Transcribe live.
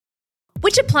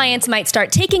which appliance might start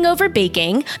taking over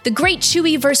baking, the great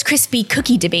chewy versus crispy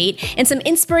cookie debate, and some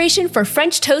inspiration for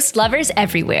French toast lovers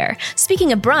everywhere.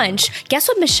 Speaking of brunch, guess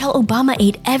what Michelle Obama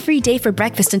ate every day for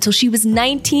breakfast until she was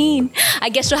 19? I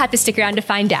guess you'll have to stick around to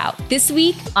find out. This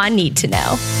week on Need to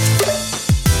Know.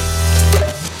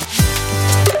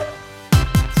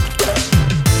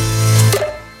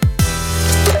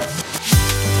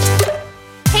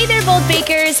 Hey there, bold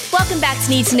bakers! Welcome back to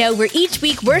Need to Know, where each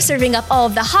week we're serving up all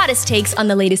of the hottest takes on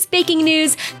the latest baking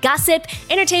news, gossip,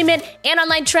 entertainment, and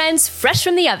online trends fresh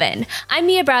from the oven. I'm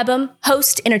Mia Brabham,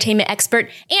 host, entertainment expert,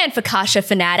 and focaccia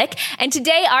fanatic, and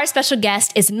today our special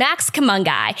guest is Max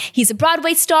Kamungai. He's a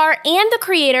Broadway star and the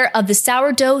creator of the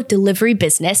sourdough delivery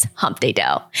business, Hump Day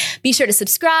Dough. Be sure to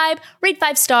subscribe, rate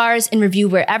 5 stars, and review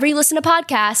wherever you listen to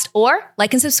podcasts, or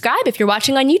like and subscribe if you're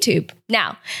watching on YouTube.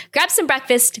 Now, grab some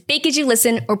breakfast, bake as you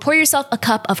listen, or pour yourself a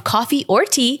cup of coffee or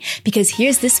tea, because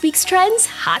here's this week's trends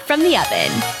hot from the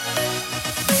oven.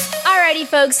 Alrighty,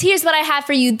 folks, here's what I have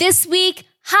for you this week.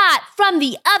 Hot from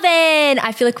the oven.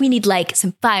 I feel like we need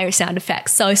some fire sound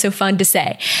effects. It's always so fun to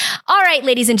say. All right,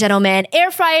 ladies and gentlemen, air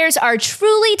fryers are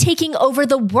truly taking over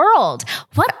the world.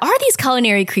 What are these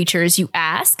culinary creatures, you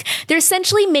ask? They're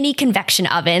essentially mini convection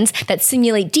ovens that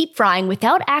simulate deep frying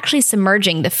without actually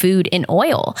submerging the food in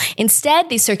oil. Instead,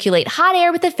 they circulate hot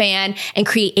air with a fan and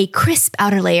create a crisp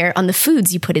outer layer on the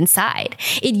foods you put inside.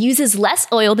 It uses less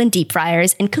oil than deep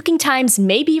fryers, and cooking times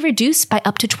may be reduced by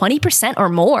up to 20% or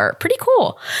more. Pretty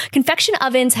cool. Convection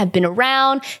ovens have been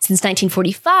around since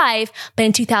 1945, but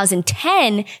in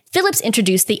 2010, Philips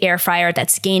introduced the air fryer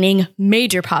that's gaining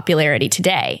major popularity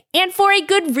today. And for a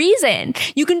good reason.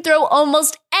 You can throw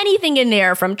almost anything in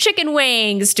there, from chicken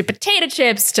wings to potato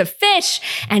chips to fish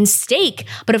and steak.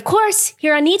 But of course,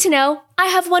 here on Need to Know, I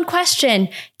have one question.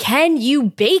 Can you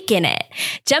bake in it?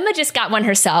 Gemma just got one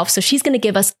herself, so she's going to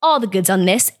give us all the goods on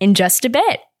this in just a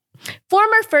bit.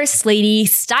 Former First Lady,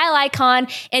 style icon,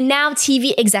 and now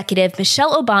TV executive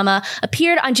Michelle Obama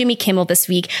appeared on Jimmy Kimmel this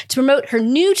week to promote her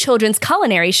new children's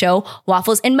culinary show,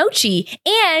 Waffles and Mochi,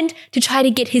 and to try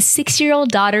to get his 6-year-old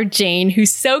daughter, Jane,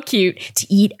 who's so cute,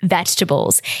 to eat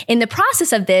vegetables. In the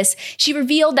process of this, she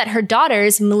revealed that her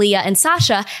daughters, Malia and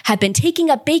Sasha, have been taking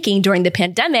up baking during the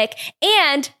pandemic,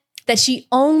 and that she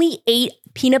only ate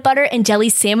peanut butter and jelly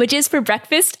sandwiches for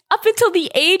breakfast up until the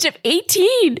age of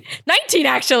 19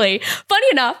 actually. Funny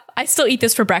enough, I still eat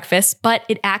this for breakfast, but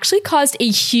it actually caused a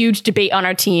huge debate on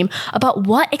our team about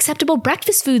what acceptable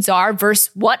breakfast foods are versus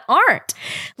what aren't.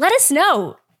 Let us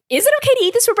know. Is it okay to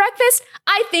eat this for breakfast?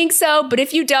 I think so, but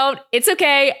if you don't, it's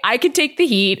okay. I can take the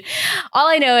heat. All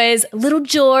I know is little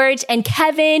George and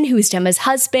Kevin, who is Gemma's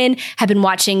husband, have been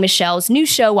watching Michelle's new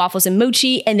show, Waffles and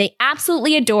Mochi, and they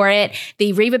absolutely adore it.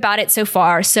 They rave about it so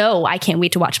far, so I can't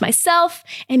wait to watch myself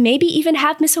and maybe even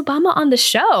have Miss Obama on the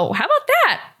show. How about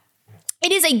that?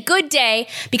 It is a good day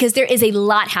because there is a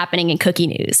lot happening in cookie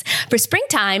news. For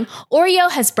springtime,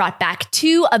 Oreo has brought back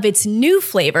 2 of its new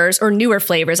flavors, or newer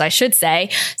flavors, I should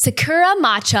say, Sakura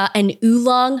Matcha and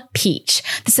Oolong Peach.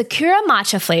 The Sakura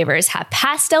Matcha flavors have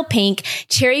pastel pink,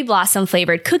 cherry blossom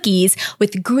flavored cookies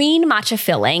with green matcha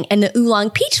filling, and the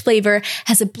Oolong Peach flavor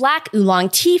has a black oolong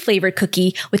tea flavored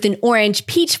cookie with an orange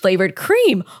peach flavored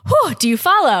cream. Whew, do you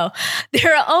follow?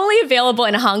 They're only available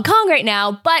in Hong Kong right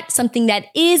now, but something that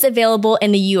is available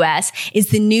in the US is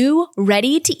the new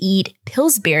ready-to-eat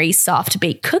Pillsbury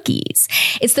soft-baked cookies.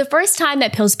 It's the first time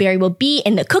that Pillsbury will be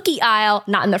in the cookie aisle,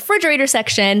 not in the refrigerator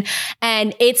section,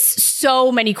 and it's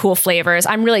so many cool flavors.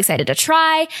 I'm really excited to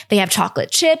try. They have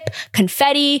chocolate chip,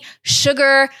 confetti,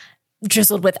 sugar,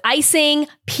 drizzled with icing,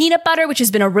 peanut butter, which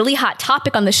has been a really hot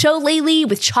topic on the show lately,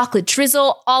 with chocolate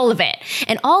drizzle, all of it.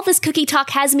 And all this cookie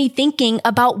talk has me thinking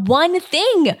about one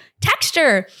thing: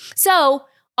 texture. So,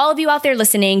 all of you out there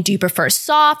listening, do you prefer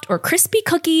soft or crispy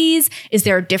cookies? Is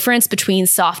there a difference between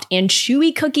soft and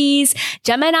chewy cookies?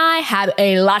 Gemma and I have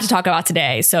a lot to talk about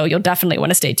today, so you'll definitely want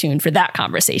to stay tuned for that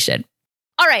conversation.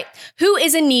 All right, who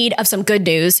is in need of some good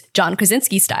news, John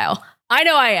Krasinski style? I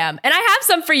know I am, and I have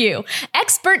some for you.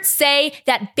 Experts say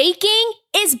that baking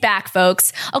is back,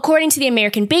 folks. According to the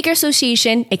American Baker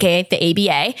Association, aka the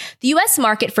ABA, the U.S.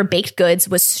 market for baked goods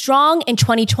was strong in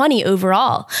 2020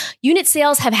 overall. Unit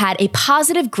sales have had a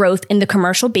positive growth in the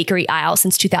commercial bakery aisle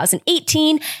since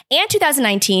 2018 and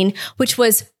 2019, which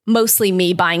was mostly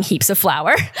me buying heaps of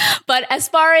flour. But as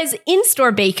far as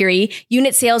in-store bakery,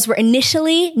 unit sales were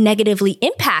initially negatively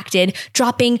impacted,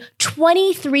 dropping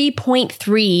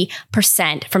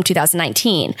 23.3% from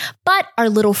 2019. But our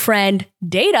little friend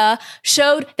data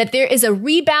showed that there is a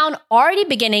rebound already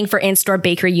beginning for in-store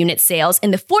bakery unit sales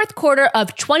in the fourth quarter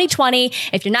of 2020.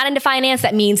 If you're not into finance,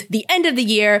 that means the end of the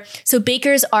year. So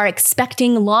bakers are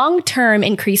expecting long-term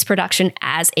increased production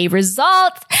as a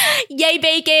result. Yay,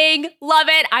 baking. Love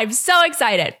it. I'm so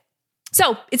excited.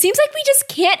 So it seems like we just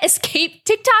can't escape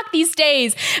TikTok these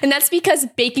days. And that's because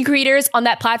baking creators on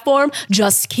that platform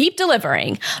just keep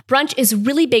delivering. Brunch is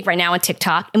really big right now on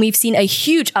TikTok, and we've seen a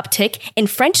huge uptick in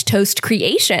French toast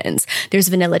creations. There's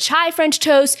vanilla chai French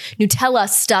toast, Nutella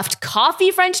stuffed coffee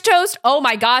French toast. Oh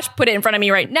my gosh, put it in front of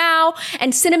me right now.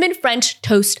 And cinnamon French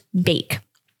toast bake.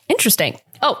 Interesting.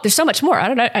 Oh, there's so much more. I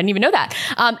don't know. I didn't even know that.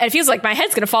 And it feels like my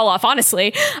head's going to fall off,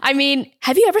 honestly. I mean,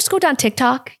 have you ever scrolled down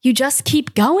TikTok? You just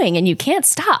keep going and you can't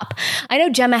stop. I know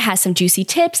Gemma has some juicy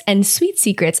tips and sweet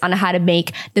secrets on how to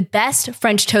make the best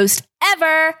French toast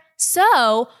ever.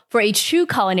 So for a true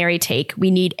culinary take, we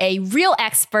need a real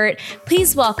expert.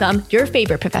 Please welcome your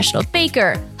favorite professional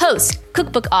baker, host,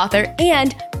 cookbook author,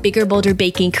 and Bigger Bolder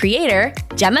Baking creator,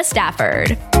 Gemma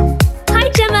Stafford. Hi,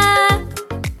 Gemma.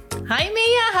 Hi,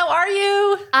 Mia. How are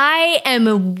you? I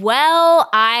am well.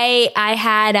 I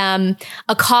had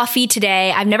a coffee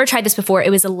today. I've never tried this before. It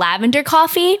was a lavender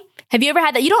coffee. Have you ever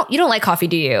had that? You don't like coffee,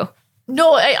 do you?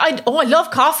 No, I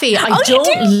love coffee. I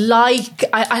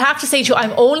have to say to you,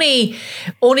 I'm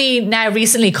only now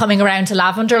recently coming around to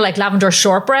lavender, like lavender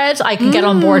shortbread. I can get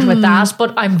on board with that,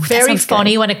 but I'm very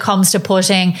funny when it comes to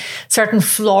putting certain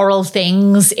floral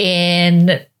things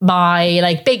in my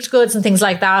like baked goods and things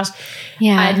like that.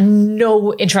 Yeah. I had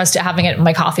no interest in having it in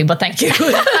my coffee, but thank you.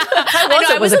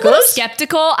 I was a little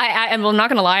skeptical. I'm not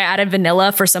going to lie. I added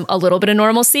vanilla for a little bit of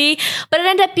normalcy, but it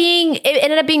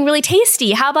ended up being really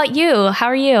tasty. How about you? How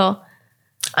are you? I'm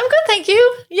good. Thank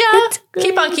you. Yeah.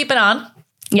 Keep on keeping on.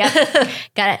 Yep.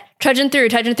 Got it. Trudging through.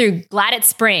 Glad it's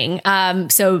spring.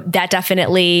 So that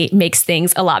definitely makes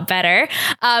things a lot better.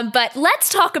 But let's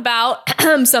talk about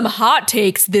some hot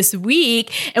takes this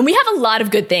week. And we have a lot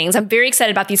of good things. I'm very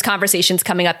excited about these conversations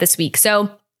coming up this week.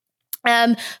 So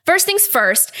first things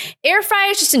first, air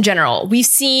fryers just in general. We've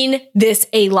seen this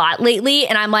a lot lately.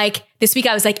 And I'm like, this week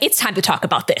I was like, it's time to talk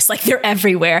about this. Like they're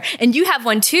everywhere. And you have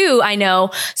one too, I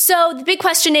know. So the big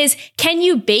question is, can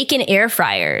you bake in air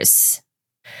fryers?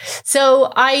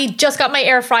 So I just got my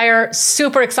air fryer,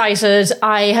 super excited.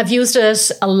 I have used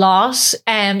it a lot.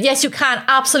 Yes, you can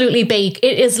absolutely bake.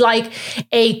 It is like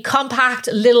a compact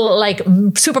little, like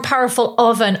super powerful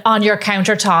oven on your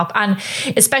countertop. And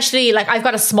especially like I've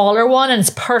got a smaller one and it's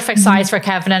perfect size for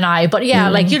Kevin and I. But yeah,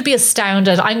 like you'd be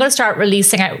astounded. I'm going to start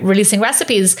releasing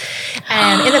recipes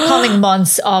in the coming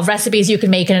months of recipes you can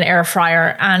make in an air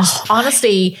fryer. And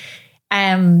honestly,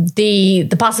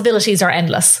 the possibilities are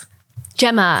endless.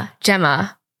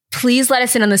 Gemma, please let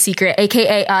us in on the secret,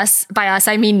 aka us. By us,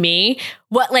 I mean me.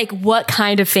 What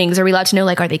kind of things are we allowed to know?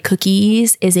 Like, are they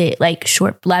cookies? Is it like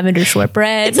lavender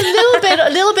shortbread? It's a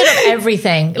little bit of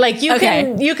everything. Like you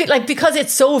could like, because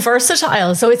it's so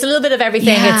versatile. So it's a little bit of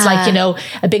everything. Yeah. It's like,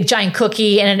 a big giant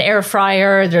cookie in an air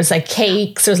fryer. There's like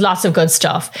cakes. There's lots of good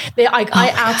stuff.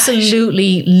 I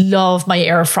absolutely love my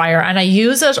air fryer and I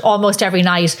use it almost every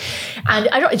night. And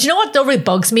do you know what though really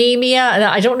bugs me, Mia? And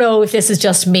I don't know if this is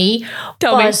just me,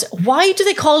 but why do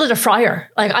they call it a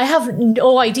fryer? Like I have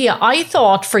no idea. I thought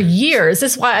for years,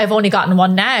 this is why I've only gotten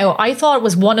one now. I thought it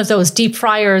was one of those deep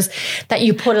fryers that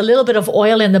you put a little bit of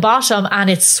oil in the bottom and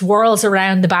it swirls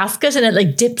around the basket and it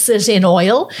like dips it in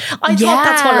oil. I thought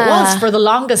that's what it was for the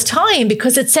longest time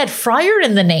because it said fryer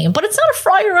in the name, but it's not a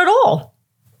fryer at all.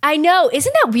 I know.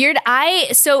 Isn't that weird?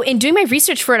 So in doing my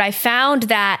research for it, I found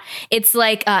that it's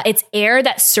like, it's air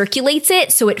that circulates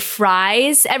it. So it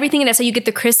fries everything. And that's how you get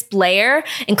the crisp layer.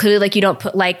 And clearly like you don't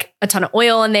put like a ton of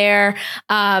oil in there.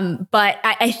 But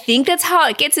I think that's how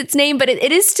it gets its name. But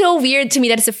it is still weird to me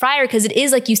that it's a fryer because it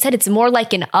is, like you said, it's more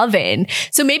like an oven.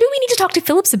 So maybe we need to talk to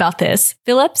Phillips about this.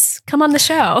 Phillips, come on the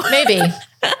show. Maybe.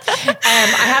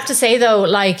 I have to say though,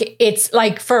 like it's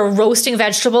like for roasting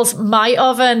vegetables, my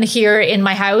oven here in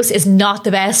my house is not the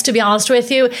best, to be honest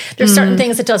with you. There's certain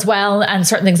things it does well and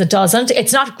certain things it doesn't.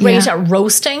 It's not great at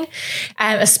roasting,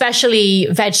 especially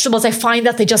vegetables. I find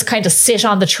that they just kind of sit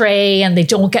on the tray and they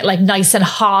don't get like nice and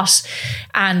hot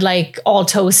and like all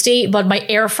toasty. But my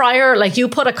air fryer, like you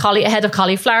put a head of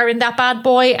cauliflower in that bad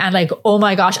boy and like, oh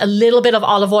my gosh, a little bit of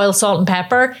olive oil, salt and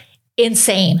pepper.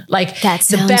 Insane. Like that's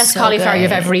the best cauliflower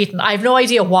you've ever eaten. I have no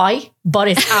idea why, but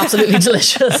it's absolutely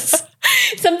delicious.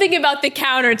 Something about the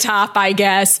countertop, I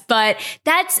guess, but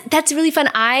that's really fun.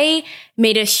 I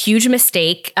made a huge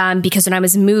mistake because when I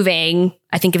was moving,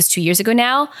 I think it was 2 years ago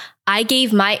now, I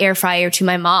gave my air fryer to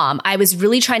my mom. I was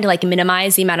really trying to like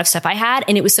minimize the amount of stuff I had,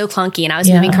 and it was so clunky, and I was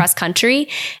moving cross country,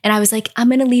 and I was like, I'm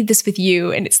going to leave this with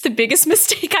you. And it's the biggest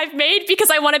mistake I've made because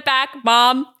I want it back.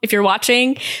 Mom, if you're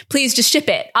watching, please just ship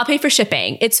it. I'll pay for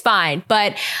shipping. It's fine.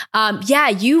 But yeah,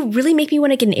 you really make me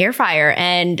want to get an air fryer,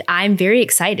 and I'm very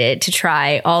excited to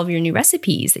try all of your new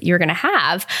recipes that you're going to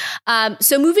have.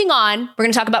 So moving on, we're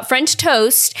going to talk about French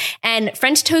toast, and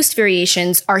French toast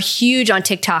variations are huge on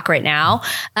TikTok right now.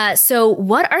 So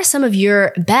what are some of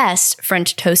your best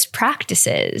French toast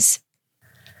practices?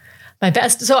 My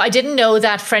best. So I didn't know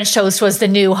that French toast was the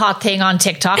new hot thing on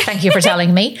TikTok. Thank you for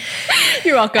telling me.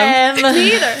 You're welcome.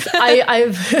 Me either.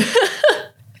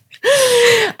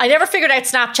 I never figured out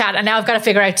Snapchat, and now I've got to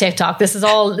figure out TikTok. This is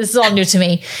all new to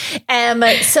me.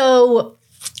 So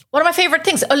one of my favorite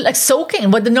things, like soaking,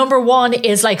 but the number one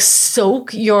is like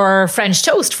soak your French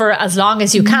toast for as long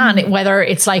as you can, whether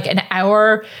it's like an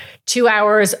hour, 2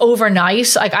 hours,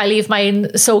 overnight. Like I leave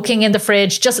mine soaking in the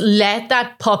fridge. Just let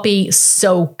that puppy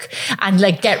soak and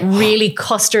like get really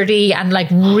custardy and like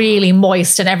really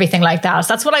moist and everything like that.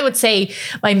 So that's what I would say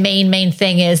my main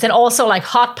thing is. Then also like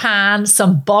hot pan,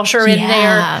 some butter in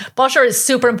there. Butter is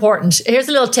super important. Here's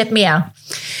a little tip, Mia.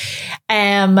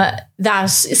 That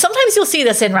sometimes you'll see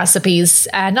this in recipes,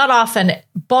 not often.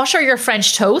 Butter your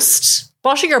French toast.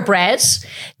 Butter your bread,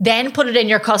 then put it in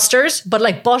your custard, but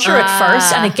like butter it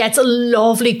first, and it gets a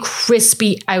lovely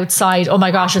crispy outside. Oh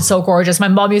my gosh, it's so gorgeous. My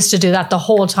mom used to do that the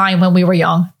whole time when we were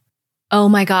young. Oh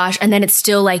my gosh. And then it's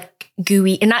still like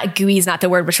gooey, and not gooey is not the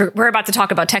word, which we're about to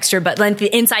talk about texture, but like the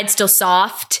inside's still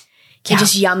soft and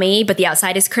just yummy, but the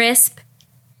outside is crisp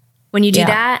when you do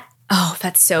that. Oh,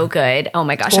 that's so good. Oh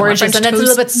my gosh. Gorgeous. And it's a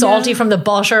little bit salty from the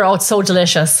butter. Oh, it's so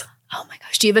delicious. Oh my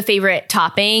gosh. Do you have a favorite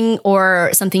topping or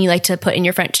something you like to put in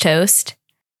your French toast?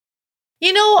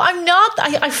 You know,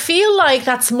 I feel like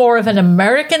that's more of an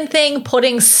American thing,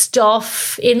 putting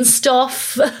stuff in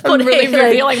stuff. I'm really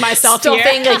revealing myself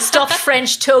stuffing, here. Like stuffed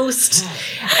French toast.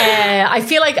 I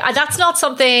feel like that's not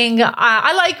something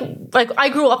I like. Like I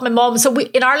grew up, my mom. So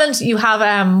in Ireland, you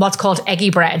have what's called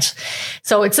eggy bread.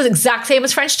 So it's the exact same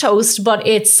as French toast, but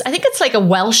I think it's like a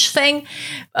Welsh thing.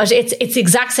 But it's the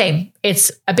exact same.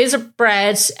 It's a bit of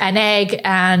bread, an egg,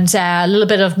 and a little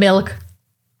bit of milk.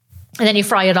 And then you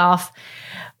fry it off.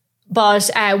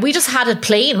 But we just had it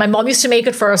plain. My mom used to make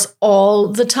it for us all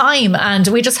the time. And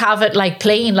we just have it like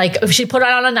plain. Like if she'd put it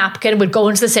on a napkin, we'd go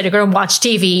into the sitting room, watch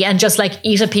TV, and just like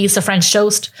eat a piece of French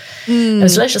toast. It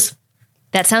was delicious.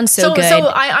 That sounds so good. So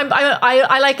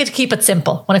I like it to keep it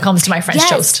simple when it comes to my French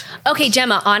toast. Okay,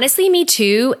 Gemma, honestly, me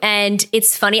too. And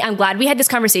it's funny. I'm glad we had this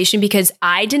conversation because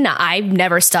I've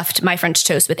never stuffed my French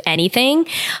toast with anything.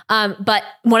 But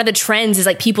one of the trends is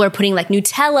like people are putting like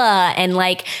Nutella and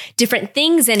like different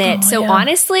things in it.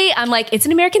 Honestly, I'm like, it's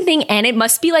an American thing and it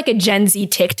must be like a Gen Z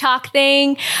TikTok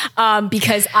thing.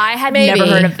 Because I had never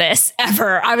heard of this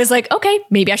ever. I was like, okay,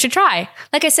 maybe I should try.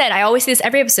 Like I said, I always say this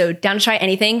every episode, down to try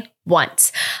anything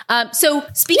once. So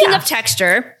speaking of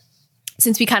texture,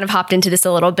 since we kind of hopped into this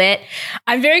a little bit,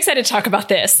 I'm very excited to talk about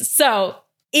this. So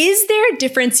is there a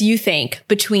difference you think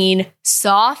between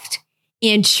soft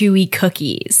and chewy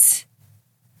cookies?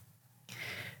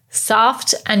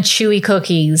 Soft and chewy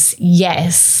cookies,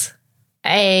 yes.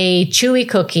 A chewy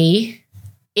cookie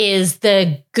is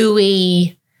the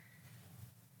gooey,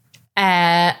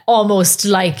 almost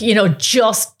like, you know,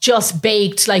 just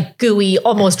baked, like gooey,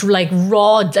 almost like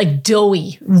raw, like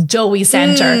doughy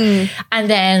center. And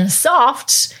then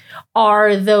soft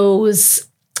are those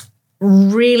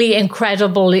really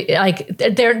incredible, like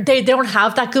they don't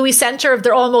have that gooey center.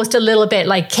 They're almost a little bit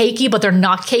like cakey, but they're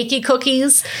not cakey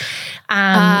cookies.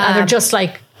 And they're just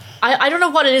like, I don't know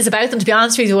what it is about them, to be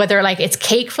honest with you, whether like it's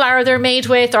cake flour they're made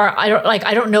with, or I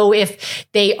don't know if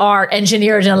they are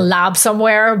engineered in a lab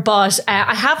somewhere, but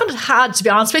I haven't had, to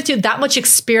be honest with you, that much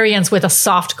experience with a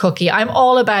soft cookie. I'm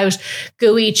all about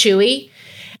gooey, chewy.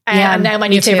 And now my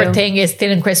new favorite thing is thin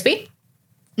and crispy.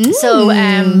 So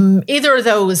either of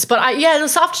those, but the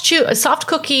soft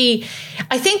cookie,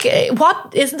 I think,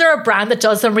 isn't there a brand that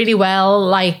does them really well?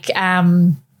 Like,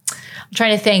 I'm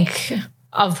trying to think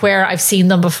of where I've seen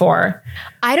them before.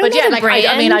 I don't know the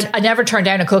brand. I never turned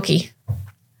down a cookie.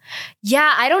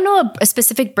 Yeah, I don't know a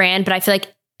specific brand, but I feel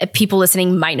like people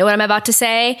listening might know what I'm about to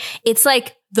say. It's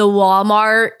like the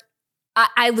Walmart.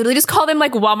 I literally just call them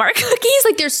like Walmart cookies.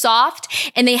 Like they're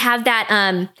soft and they have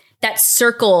that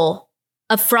circle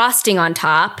of frosting on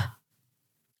top.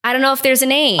 I don't know if there's a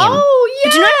name. Oh, yeah.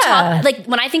 But you know what I'm talking, like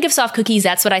when I think of soft cookies,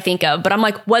 that's what I think of. But I'm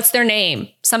like, what's their name?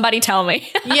 Somebody tell me.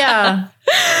 Yeah.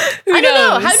 I don't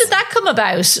know. How did that come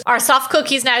about? Are soft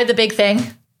cookies now the big thing?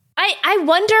 I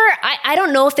wonder, I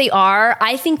don't know if they are.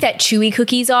 I think that chewy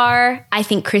cookies are. I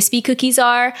think crispy cookies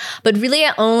are. But really,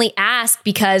 I only ask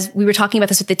because we were talking about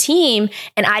this with the team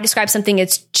and I described something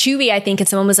as chewy, I think, and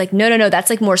someone was like, no, that's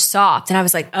like more soft. And I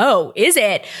was like, oh, is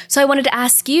it? So I wanted to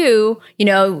ask you,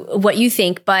 what you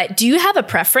think. But do you have a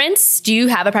preference? Do you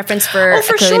have a preference for a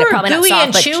cookie that probably gooey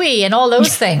not soft, and chewy and all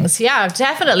those things? Yeah,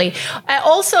 definitely.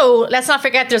 Also, let's not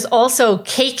forget, there's also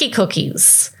cakey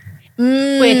cookies.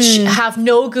 Which have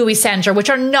no gooey center,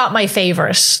 which are not my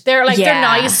favorite. They're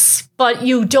nice, but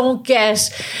you don't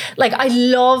get, I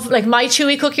love, my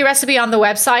chewy cookie recipe on the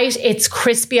website. It's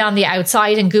crispy on the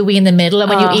outside and gooey in the middle.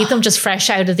 And when you eat them just fresh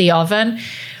out of the oven,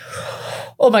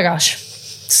 oh my gosh.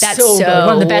 That's so good.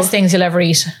 One of the best things you'll ever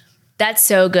eat. That's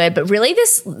so good. But really,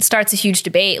 this starts a huge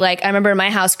debate. I remember in my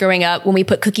house growing up, when we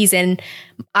put cookies in,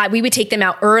 we would take them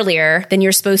out earlier than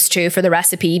you're supposed to for the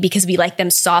recipe because we like them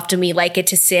soft and we like it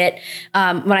to sit.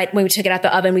 When we took it out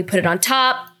the oven, we put it on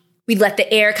top. We'd let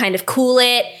the air kind of cool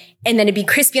it. And then it'd be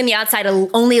crispy on the outside,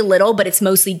 only a little, but it's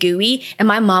mostly gooey. And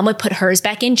my mom would put hers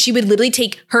back in. She would literally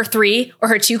take her 3 or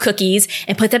her 2 cookies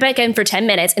and put them back in for 10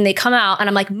 minutes. And they come out and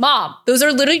I'm like, Mom, those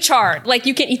are literally charred.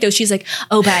 You can't eat those. She's like,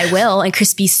 oh, but I will. And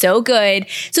crispy's so good.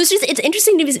 So it's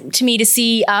interesting to me to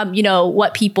see,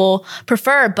 what people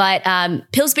prefer. But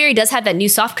Pillsbury does have that new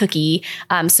soft cookie.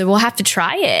 So we'll have to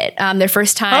try it. Their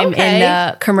first time in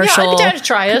the commercial I'd be down to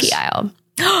try cookie aisle.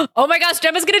 Oh my gosh,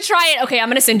 Gemma's going to try it. Okay, I'm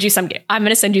going to send you some. I'm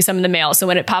going to send you some in the mail. So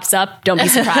when it pops up, don't be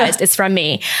surprised. It's from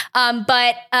me.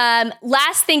 But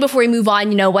last thing before we move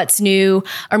on, what's new,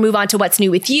 or move on to what's new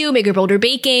with you, Bigger Bolder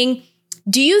Baking.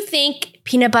 Do you think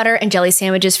peanut butter and jelly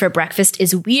sandwiches for breakfast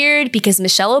is weird? Because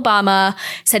Michelle Obama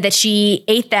said that she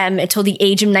ate them until the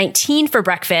age of 19 for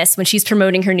breakfast when she's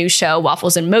promoting her new show,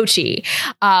 Waffles and Mochi.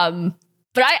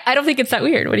 But I don't think it's that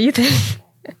weird. What do you think?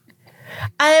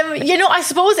 I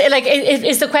suppose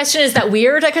is the question, is that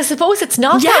weird? I suppose it's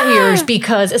not that weird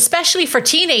because especially for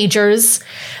teenagers,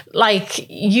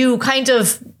 you kind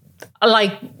of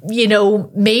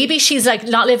maybe she's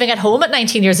not living at home at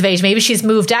 19 years of age. Maybe she's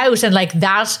moved out and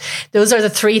those are the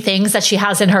 3 things that she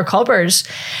has in her cupboard.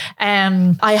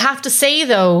 I have to say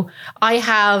though, I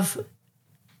have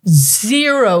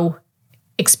 0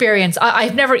 experience.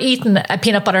 I've never eaten a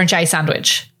peanut butter and jelly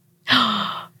sandwich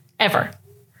ever.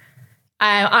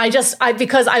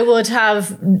 Because I would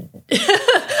have,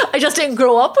 I just didn't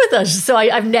grow up with it. So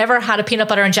I've never had a peanut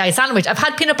butter and jelly sandwich. I've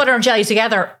had peanut butter and jelly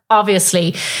together,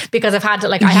 obviously, because I've had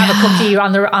I have a cookie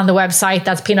on the website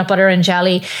that's peanut butter and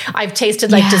jelly. I've tasted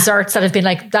desserts that have been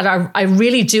I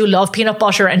really do love peanut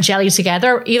butter and jelly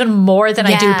together, even more than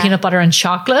I do peanut butter and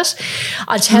chocolate.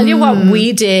 I'll tell you what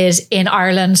we did in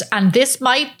Ireland, and this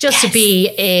might just be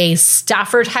a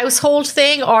Stafford household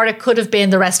thing, or it could have been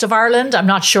the rest of Ireland. I'm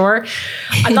not sure.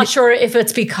 I'm not sure if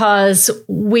it's because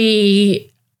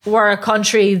we were a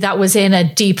country that was in a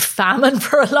deep famine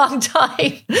for a long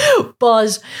time.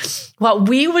 But what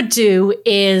we would do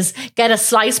is get a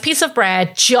sliced piece of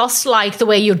bread, just like the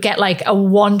way you'd get a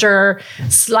Wonder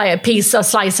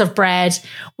slice of bread.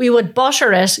 We would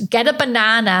butter it, get a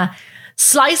banana,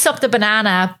 slice up the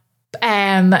banana,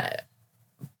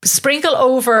 sprinkle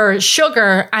over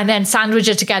sugar, and then sandwich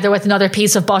it together with another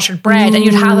piece of buttered bread, and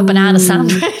you'd have a banana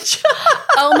sandwich.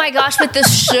 Oh my gosh, with the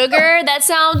sugar, that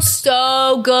sounds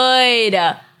so good.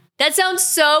 That sounds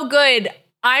so good.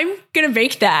 I'm going to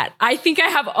make that. I think I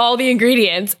have all the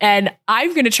ingredients and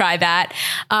I'm going to try that.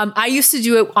 I used to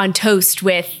do it on toast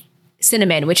with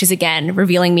cinnamon, which is, again,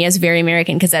 revealing me as very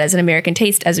American because that is an American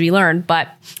taste, as we learned. But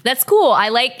that's cool. I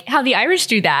like how the Irish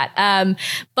do that.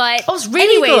 But it's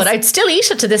really good. I'd still eat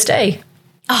it to this day.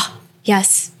 Oh,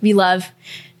 yes. We love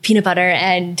peanut butter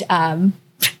and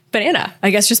banana. I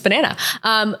guess just banana.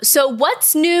 So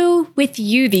what's new with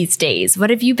you these days? What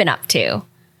have you been up to?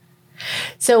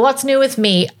 So what's new with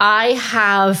me?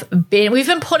 We've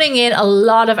been putting in a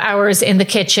lot of hours in the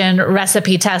kitchen,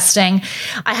 recipe testing.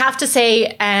 I have to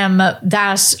say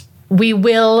that we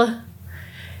will,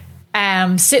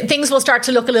 things will start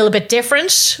to look a little bit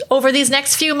different over these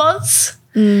next few months.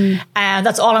 And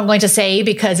that's all I'm going to say,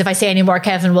 because if I say any more,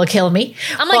 Kevin will kill me.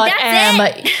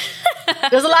 That's it.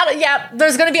 There's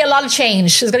going to be a lot of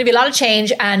change. There's going to be a lot of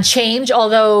change, and change,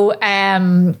 although,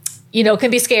 can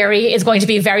be scary, is going to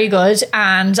be very good.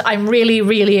 And I'm really,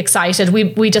 really excited.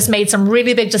 We just made some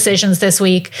really big decisions this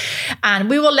week, and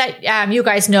we will let you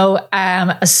guys know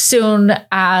as soon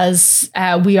as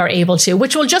we are able to,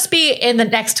 which will just be in the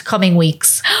next coming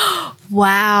weeks.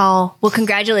 Wow. Well,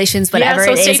 congratulations, whatever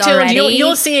it is. Stay tuned. Already.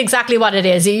 You'll see exactly what it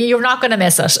is. You're not going to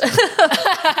miss it.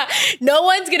 No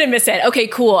one's going to miss it. Okay,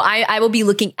 cool. I will be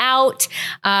looking out.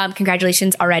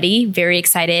 Congratulations already. Very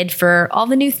excited for all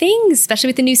the new things, especially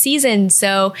with the new season.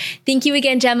 So thank you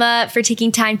again, Gemma, for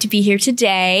taking time to be here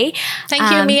today.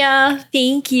 Thank you, Mia.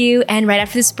 Thank you. And right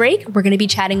after this break, we're going to be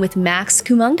chatting with Max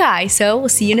Kumungai. So we'll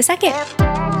see you in a second.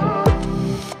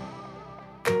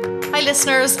 Hi,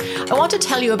 listeners. I want to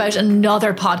tell you about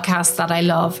another podcast that I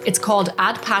love. It's called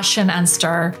Add Passion and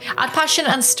Stir. Add Passion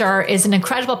and Stir is an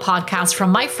incredible podcast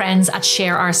from my friends at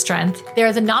Share Our Strength.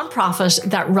 They're the nonprofit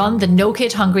that run the No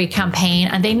Kid Hungry campaign,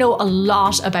 and they know a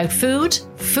lot about food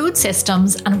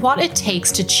systems, and what it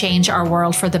takes to change our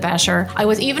world for the better. I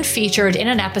was even featured in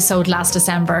an episode last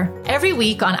December. Every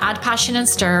week on Add Passion and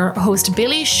Stir, host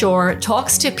Billy Shore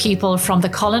talks to people from the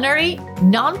culinary,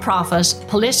 nonprofit,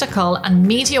 political, and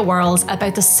media worlds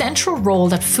about the central role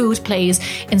that food plays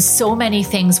in so many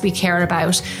things we care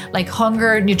about, like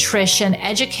hunger, nutrition,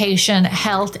 education,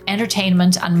 health,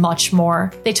 entertainment, and much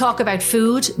more. They talk about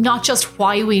food, not just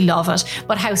why we love it,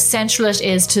 but how central it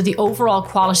is to the overall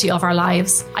quality of our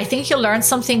lives. I think you'll learn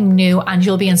something new and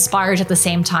you'll be inspired at the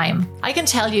same time. I can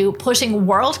tell you, putting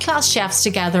world-class chefs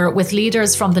together with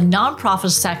leaders from the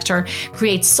nonprofit sector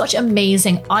creates such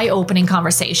amazing, eye-opening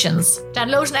conversations.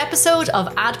 Download an episode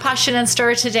of Add Passion and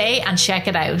Stir today and check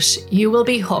it out. You will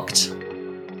be hooked.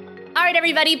 All right,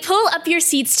 everybody, pull up your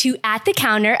seats to At the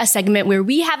Counter, a segment where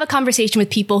we have a conversation with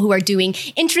people who are doing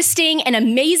interesting and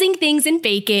amazing things in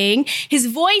baking. His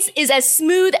voice is as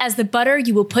smooth as the butter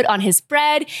you will put on his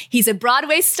bread. He's a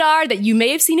Broadway star that you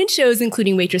may have seen in shows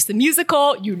including Waitress the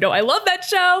Musical. You know I love that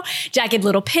show. Jagged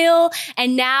Little Pill.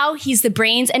 And now he's the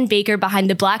brains and baker behind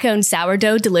the Black-owned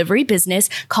sourdough delivery business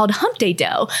called Hump Day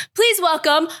Dough. Please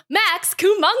welcome Max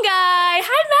Kumungai.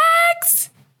 Hi, Max.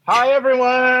 Hi,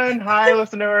 everyone. Hi,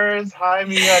 listeners. Hi,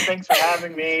 Mia. Thanks for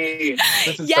having me.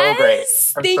 This is so great.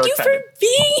 Thank you for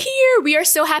being here. We are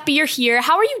so happy you're here.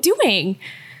 How are you doing?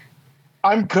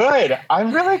 I'm good.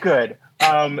 I'm really good.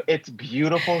 It's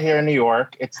beautiful here in New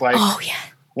York. It's like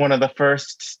one of the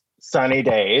first sunny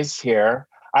days here.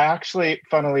 I actually,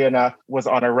 funnily enough, was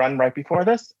on a run right before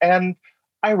this, and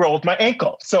I rolled my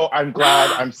ankle. So I'm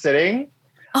glad I'm sitting.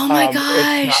 Oh my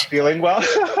gosh. It's not feeling well.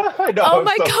 I know, oh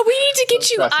my God. We need to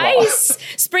get you ice.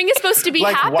 Spring is supposed to be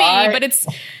like, happy, but it's...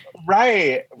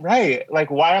 Right.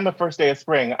 Like, why on the first day of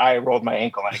spring, I rolled my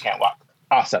ankle and I can't walk?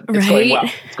 Awesome. It's going well.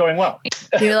 It's going well.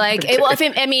 You're like,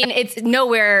 it's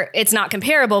nowhere, it's not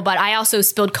comparable, but I also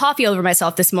spilled coffee over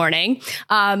myself this morning.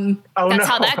 That's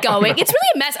how that's going. It's really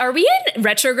a mess. Are we in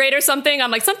retrograde or something?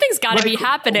 I'm like, something's got to be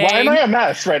happening. Why am I a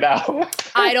mess right now?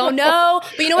 I don't know.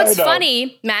 But you know what's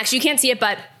funny, Max? You can't see it,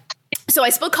 but so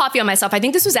I spilled coffee on myself. I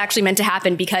think this was actually meant to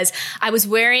happen because I was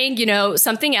wearing,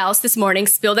 something else this morning,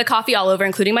 spilled the coffee all over,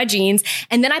 including my jeans.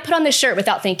 And then I put on this shirt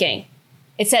without thinking.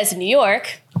 It says New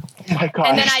York. Oh my gosh.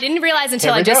 And then I didn't realize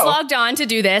until I just logged on to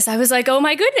do this. I was like, oh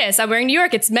my goodness, I'm wearing New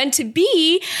York. It's meant to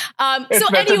be.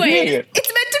 It's meant to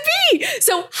be.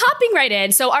 So hopping right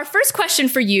in. So our first question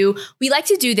for you, we like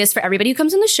to do this for everybody who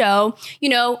comes on the show.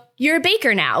 You're a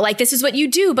baker now. Like, this is what you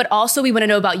do, but also we want to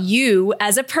know about you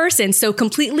as a person. So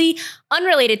completely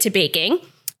unrelated to baking.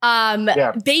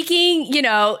 Baking,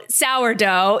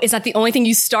 sourdough is not the only thing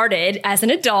you started as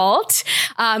an adult.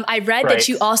 I read that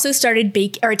you also started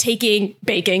taking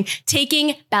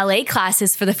ballet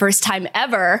classes for the first time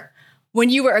ever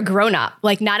when you were a grown-up,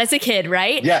 like not as a kid,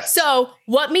 right? Yes. So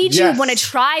what made you want to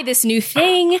try this new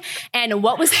thing, and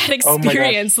what was that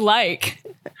experience like?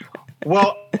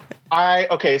 Well,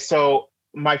 so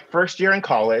my first year in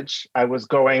college, I was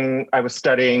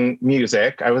studying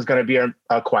music. I was going to be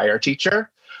a choir teacher.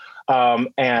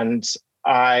 And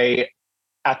I,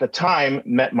 at the time,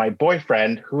 met my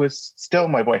boyfriend, who is still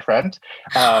my boyfriend,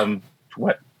 11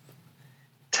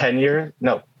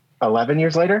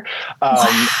 years later.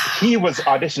 He was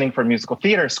auditioning for musical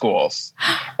theater schools.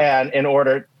 And in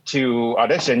order to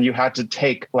audition, you had to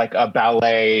take like a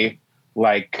ballet,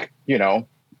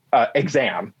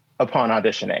 exam upon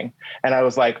auditioning. And I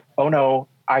was like, oh no,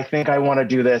 I think I want to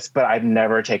do this, but I've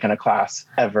never taken a class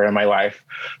ever in my life.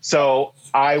 So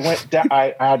I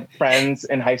I had friends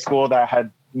in high school that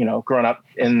had, grown up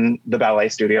in the ballet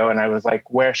studio. And I was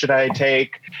like, where should I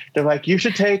take? They're like, you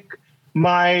should take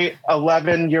my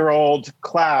 11-year-old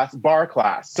bar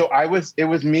class. So it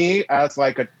was me as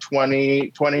like a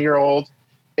 20-year-old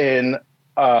in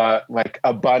like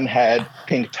a bun head,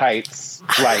 pink tights,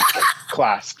 like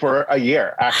class for a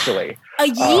year, actually. A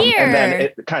year? And then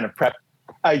it kind of prepped.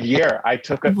 A year. I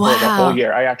took it for the whole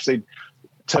year. I actually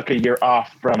took a year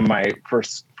off from my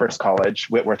first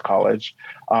college, Whitworth College,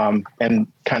 and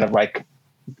kind of like,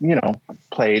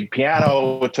 played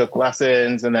piano, took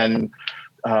lessons, and then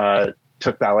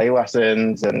took ballet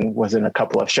lessons and was in a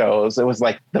couple of shows. It was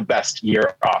like the best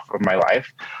year off of my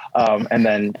life. And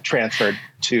then transferred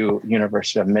to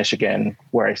University of Michigan,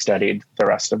 where I studied the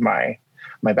rest of my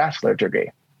bachelor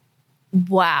degree.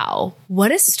 Wow.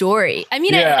 What a story. I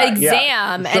mean, an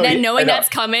exam and then knowing that's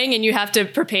coming and you have to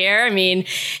prepare. I mean,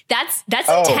 that's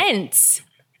intense.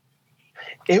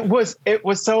 It was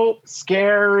so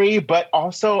scary, but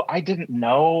also I didn't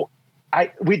know.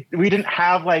 We didn't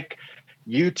have like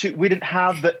YouTube. We didn't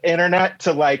have the internet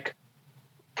to like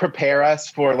prepare us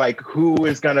for like who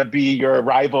is going to be your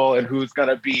rival and who's going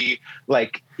to be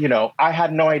like, you know, I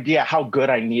had no idea how good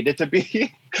I needed to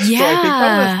be. Yeah. So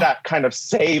I think that kind of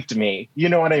saved me. You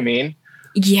know what I mean?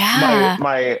 Yeah.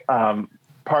 My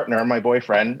partner, my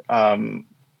boyfriend,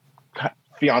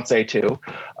 fiance too.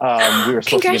 We were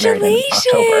supposed to get married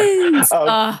in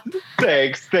October.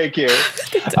 Thanks. Thank you.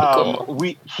 So cool.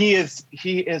 He is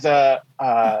a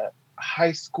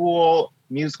high school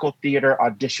musical theater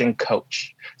audition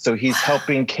coach. So he's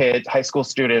helping high school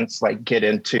students like get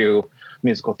into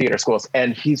musical theater schools.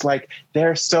 And he's like,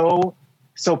 they're so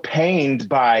pained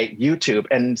by YouTube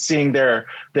and seeing their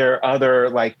other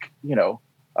like, you know,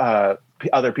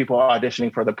 other people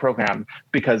auditioning for the program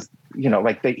because, you know,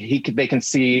 like they can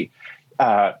see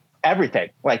everything,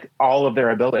 like all of their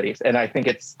abilities. And I think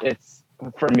it's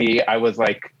for me, I was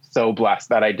like so blessed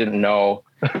that I didn't know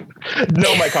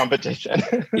my competition.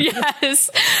 Yes.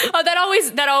 Oh,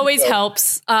 that always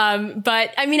helps.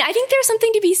 But I mean, I think there's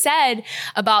something to be said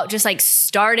about just like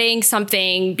starting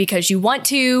something because you want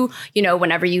to, you know,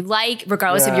 whenever you like,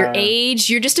 regardless of your age.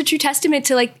 You're just a true testament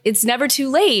to like, it's never too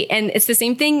late. And it's the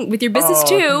same thing with your business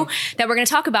too, that we're going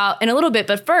to talk about in a little bit.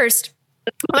 But first,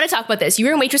 I want to talk about this. You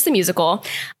were in Waitress the Musical.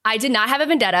 I did not have a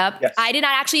vendetta. Yes. I did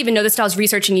not actually even know this until I was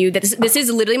researching you, that this is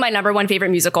literally my number one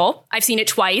favorite musical. I've seen it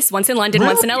twice, once in London,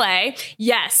 once in LA.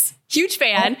 Yes. Huge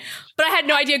fan. But I had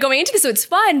no idea going into this, so it's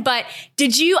fun. But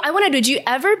did you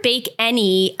ever bake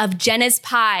any of Jenna's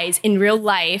pies in real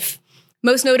life?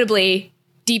 Most notably,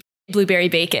 deep blueberry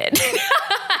bacon.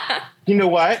 You know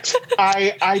what?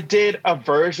 I did a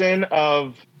version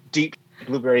of deep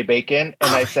blueberry bacon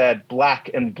and I said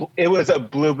it was a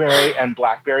blueberry and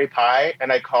blackberry pie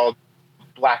and I called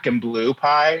black and blue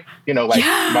pie, you know, like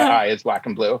my eye is black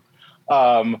and blue.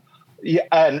 But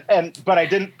I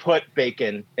didn't put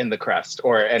bacon in the crust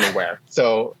or anywhere.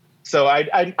 So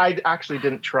I actually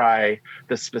didn't try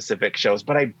the specific shows,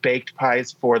 but I baked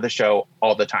pies for the show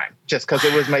all the time just because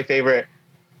it was my favorite.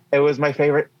 It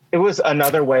was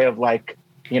another way of like,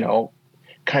 you know,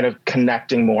 kind of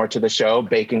connecting more to the show,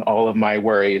 baking all of my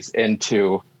worries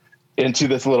into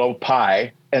this little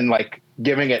pie and like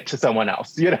giving it to someone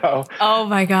else, you know? Oh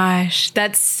my gosh.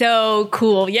 That's so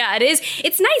cool. Yeah, it is.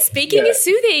 It's nice. Baking is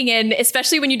soothing. And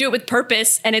especially when you do it with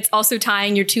purpose and it's also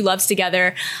tying your two loves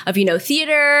together of, you know,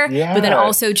 theater, but then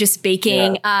also just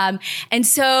baking. Yeah. And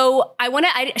so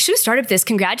I should have started with this.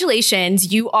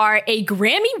 Congratulations. You are a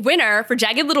Grammy winner for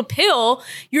Jagged Little Pill.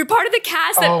 You're part of the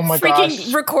cast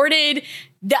that recorded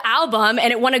the album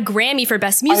and it won a Grammy for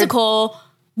Best Musical,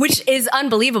 which is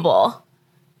unbelievable.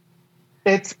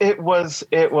 It was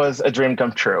a dream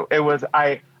come true. It was,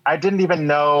 I didn't even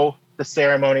know the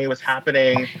ceremony was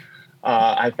happening.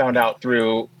 I found out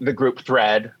through the group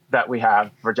thread that we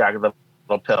have for Jagged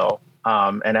Little Pill.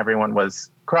 And everyone was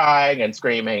crying and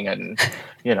screaming and,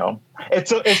 you know,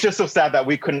 it's just so sad that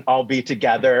we couldn't all be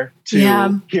together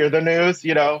to hear the news.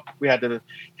 You know, we had to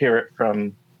hear it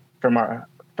from our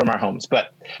homes,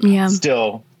 but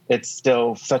still, it's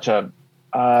still such a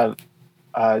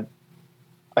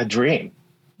dream.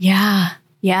 Yeah.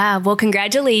 Yeah. Well,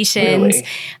 congratulations. Really?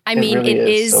 I mean,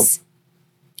 it's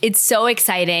so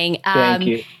exciting. Thank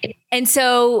you. And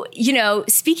so, you know,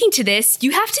 speaking to this,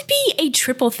 you have to be a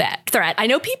triple threat. I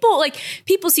know people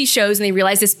see shows and they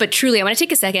realize this, but truly, I want to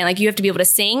take a second. Like, you have to be able to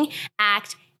sing,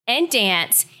 act, and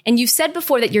dance. And you've said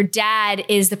before that your dad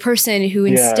is the person who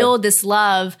instilled this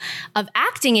love of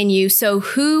acting in you. So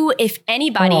who, if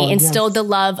anybody, instilled the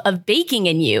love of baking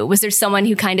in you? Was there someone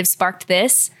who kind of sparked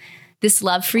this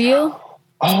love for you?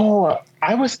 Oh,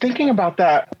 I was thinking about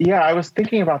that. Yeah, I was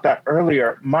thinking about that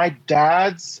earlier. My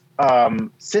dad's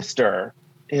sister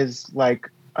is like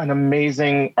an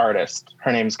amazing artist.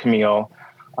 Her name's Camille.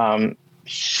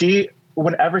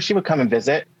 Whenever she would come and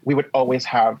visit, we would always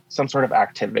have some sort of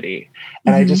activity.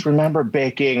 And I just remember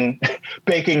baking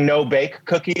no-bake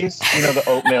cookies, you know, the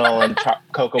oatmeal and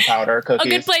cocoa powder cookies. A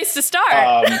good place to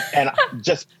start. And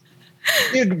just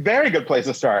a very good place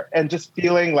to start. And just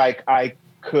feeling like I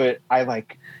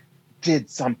did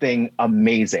something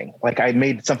amazing. Like I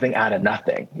made something out of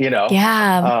nothing, you know?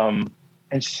 Yeah.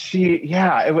 And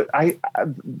it was,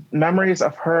 memories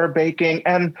of her baking,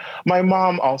 and my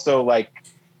mom also like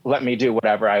let me do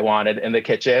whatever I wanted in the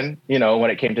kitchen. You know, when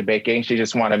it came to baking, she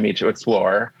just wanted me to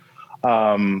explore.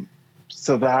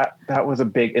 So that was a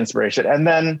big inspiration. And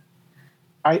then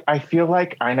I feel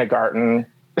like Ina Garten,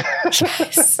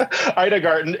 Yes. Ina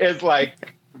Garten is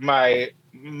like my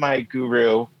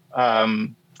guru.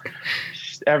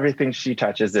 Everything she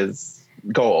touches is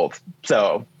gold.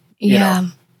 So, you know,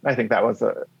 I think that was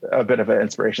a bit of an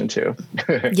inspiration too.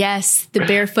 Yes. The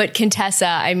barefoot Contessa.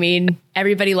 I mean,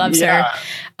 everybody loves her,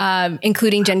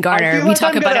 including Jen Garner. We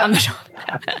talk about it on the show.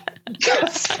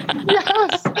 Yes.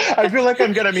 I feel like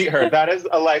I'm going to meet her. That is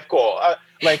a life goal. I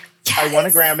won a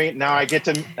Grammy. Now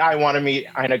I want to meet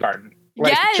Ina Garten.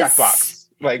 Like, checkbox.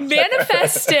 Like,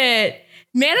 manifest it.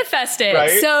 Manifest it.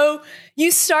 Right? So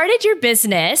you started your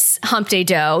business, Hump Day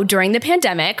Dough, during the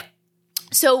pandemic.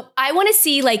 So I want to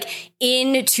see like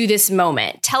into this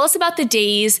moment. Tell us about the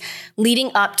days leading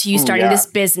up to you starting this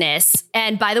business.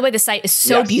 And by the way, the site is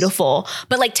so beautiful,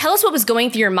 but like, tell us what was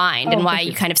going through your mind and why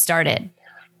you kind of started.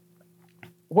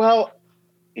 Well,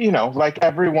 you know, like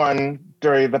everyone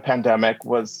during the pandemic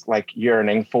was like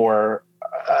yearning for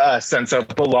a sense of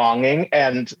belonging,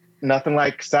 and nothing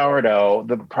like sourdough,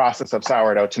 the process of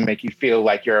sourdough, to make you feel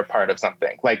like you're a part of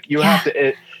something. Like you have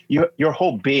to, your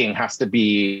whole being has to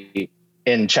be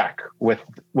in check with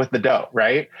the dough,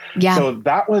 right? Yeah. So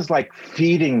that was like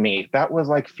feeding me. That was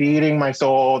like feeding my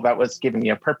soul. That was giving me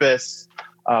a purpose.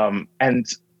 And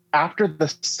after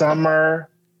the summer,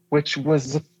 which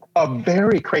was a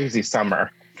very crazy summer,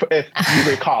 if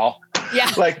you recall,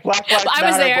 like Black Lives Matter. I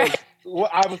was there.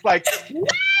 I was like,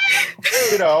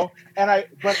 you know,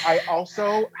 but I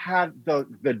also had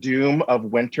the doom of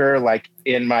winter, like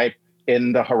in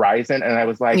the horizon. And I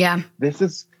was like,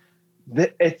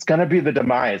 it's going to be the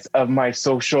demise of my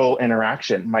social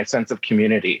interaction, my sense of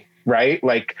community, right?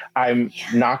 Like I'm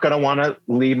not going to want to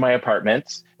leave my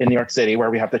apartment in New York City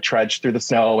where we have to trudge through the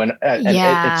snow and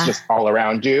it's just all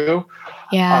around you.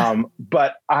 Yeah.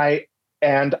 But I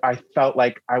felt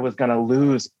like I was going to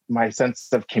lose my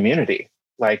sense of community,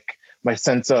 like my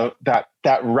sense of that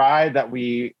ride that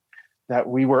we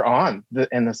were on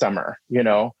in the summer, you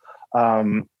know?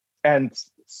 And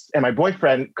my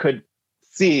boyfriend could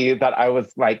see that I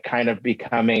was like kind of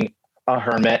becoming a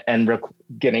hermit and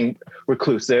getting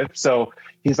reclusive. So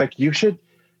he's like, you should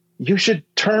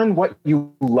turn what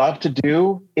you love to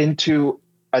do into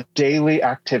a daily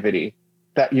activity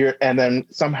and then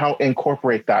somehow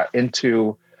incorporate that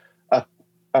into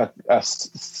a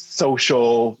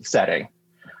social setting.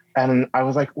 And I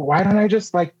was like, why don't I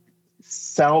just like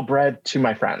sell bread to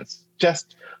my friends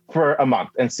just for a month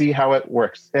and see how it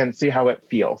works and see how it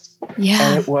feels.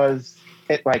 Yeah.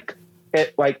 And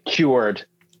it cured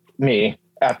me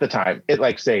at the time. It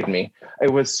like saved me.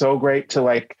 It was so great to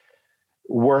like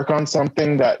work on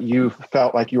something that you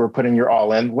felt like you were putting your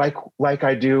all in, like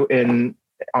I do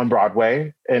on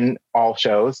Broadway in all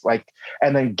shows, like,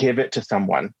 and then give it to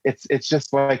someone. It's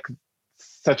just like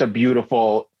such a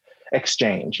beautiful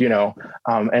exchange, you know?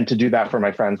 And to do that for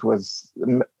my friends was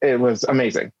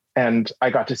amazing. And I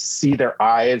got to see their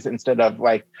eyes instead of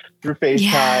like through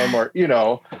FaceTime or, you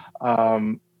know,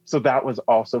 so that was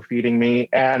also feeding me,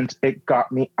 and it got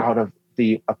me out of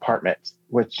the apartment,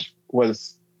 which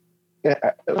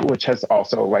has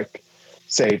also like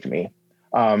saved me.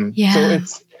 So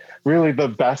it's really the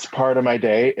best part of my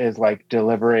day is like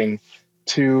delivering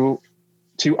to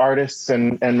artists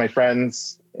and my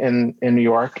friends in New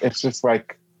York. It's just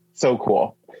like so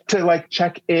cool to like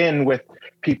check in with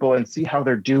people and see how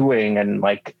they're doing, and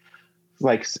like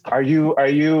are you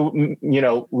you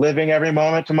know, living every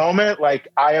moment to moment? Like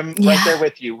I am right there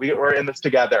with you. We're in this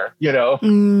together, you know?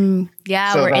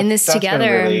 So we're in this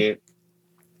together.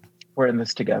 We're in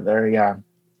this together. Yeah.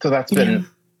 So that's been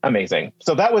amazing.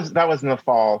 So that was in the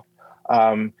fall.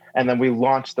 And then we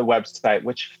launched the website,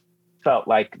 which felt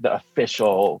like the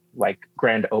official like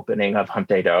grand opening of Hump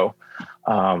Day Dough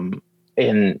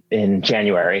in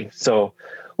January. So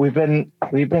we've been,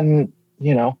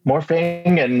 you know,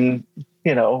 morphing and,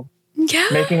 you know,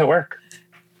 making it work.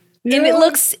 And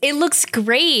it looks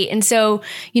great. And so,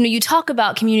 you know, you talk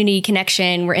about community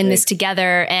connection. We're in this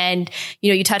together. And,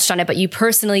 you know, you touched on it, but you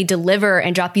personally deliver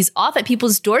and drop these off at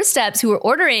people's doorsteps who are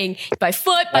ordering by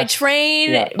foot, by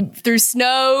train, through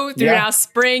snow, through now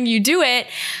spring, you do it.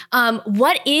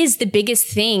 What is the biggest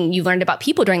thing you learned about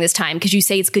people during this time? Because you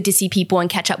say it's good to see people and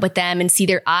catch up with them and see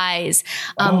their eyes.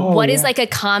 What is like a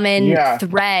common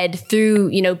thread through,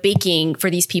 you know, baking for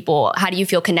these people? How do you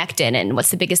feel connected? And what's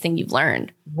the biggest thing you've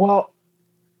learned? Well,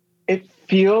 it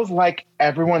feels like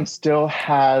everyone still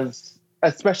has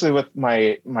especially with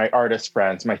my artist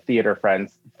friends, my theater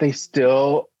friends, they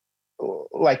still,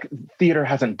 like, theater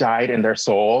hasn't died in their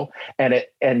soul, and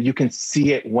you can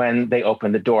see it when they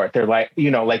open the door. They're like,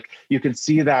 like, you can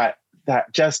see that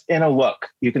just in a look,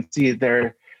 you can see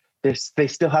they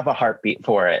still have a heartbeat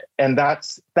for it. And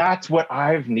that's what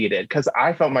I've needed. 'Cause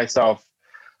I felt myself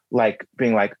like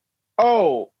being like,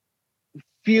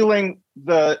 feeling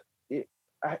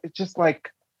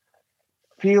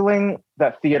feeling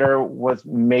that theater was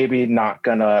maybe not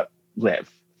gonna live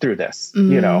through this,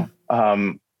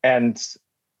 and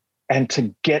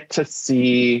to get to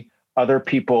see other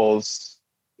people's,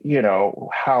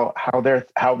 how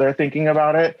they're thinking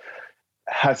about it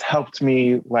has helped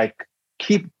me, like,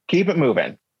 keep it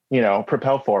moving,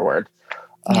 propel forward.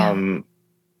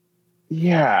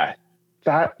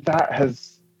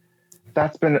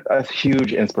 That's been a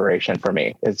huge inspiration for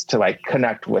me, is to, like,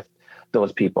 connect with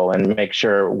those people and make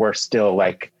sure we're still,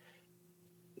 like,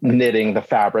 knitting the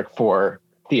fabric for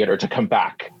theater to come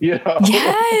back,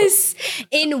 Yes.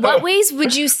 In what ways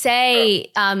would you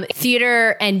say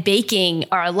theater and baking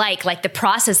are alike, like the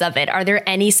process of it? Are there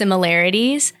any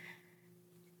similarities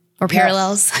or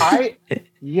parallels?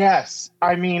 Yes.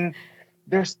 I mean,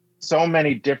 there's so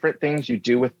many different things you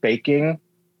do with baking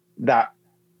that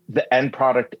the end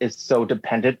product is so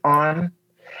dependent on.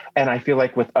 And I feel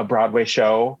like with a Broadway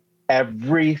show,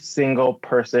 every single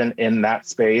person in that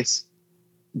space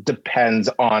depends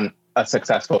on a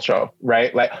successful show,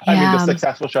 right? Like, I mean, the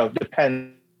successful show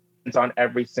depends on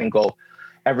every single,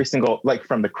 like,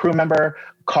 from the crew member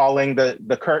calling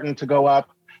the curtain to go up,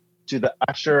 to the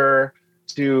usher,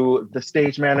 to the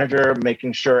stage manager,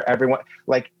 making sure everyone,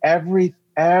 like, everything,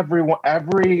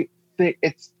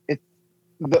 it's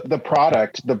the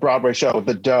product, the Broadway show,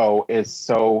 the dough is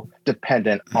so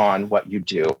dependent on what you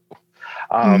do.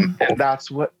 And that's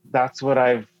what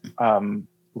I've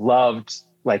loved,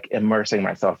 like, immersing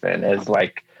myself in, is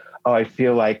like, I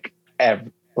feel like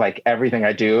everything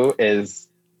I do is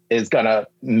gonna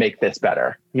make this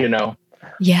better,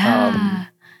 Yeah.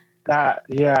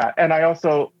 And I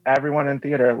also, everyone in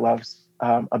theater loves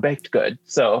a baked good.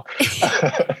 So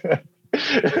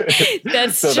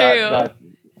that's true.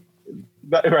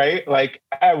 Right? Like,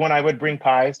 when I would bring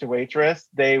pies to waitress,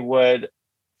 they would,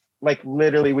 like,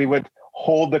 literally, we would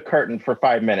hold the curtain for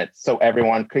 5 minutes so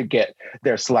everyone could get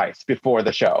their slice before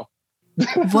the show.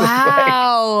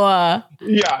 Wow.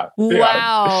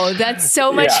 Wow. That's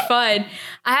so much fun.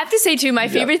 I have to say too, my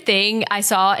favorite thing I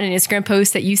saw in an Instagram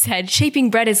post that you said, shaping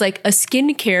bread is like a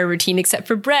skincare routine, except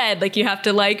for bread. Like, you have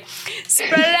to, like,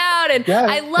 spread it out. And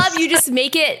I love, you just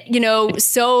make it,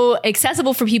 so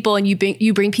accessible for people, and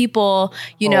you bring people,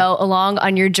 along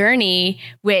on your journey,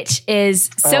 which is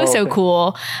so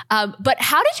cool. But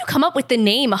how did you come up with the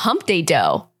name Hump Day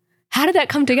Dough? How did that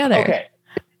come together? Okay.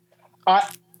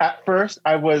 At first,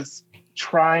 I was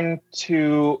trying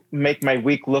to make my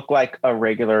week look like a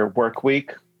regular work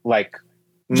week. Like,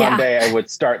 Monday, I would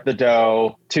start the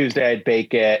dough. Tuesday, I'd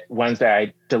bake it. Wednesday,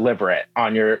 I'd deliver it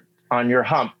on your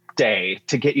hump day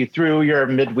to get you through your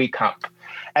midweek hump.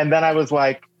 And then I was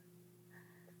like,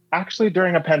 actually,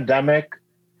 during a pandemic,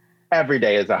 every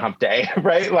day is a hump day,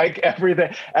 right? Like, every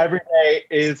day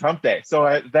is hump day.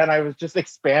 So then I was just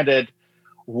expanded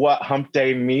what hump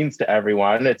day means to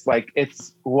everyone. It's like,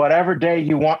 it's whatever day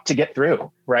you want to get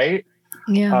through, right?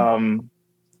 Yeah.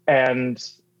 And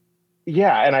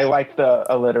I like the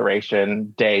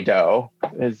alliteration, day dough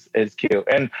is cute.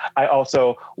 And I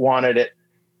also wanted it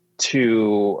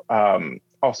to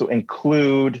also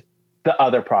include the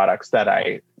other products that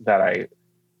I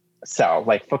sell,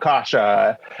 like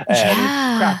focaccia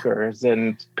and crackers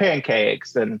and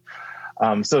pancakes. And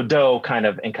so dough kind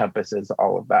of encompasses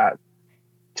all of that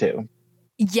too.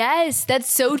 Yes, that's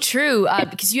so true.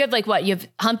 Because you have, like, you have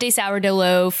hump day sourdough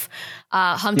loaf,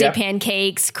 hump day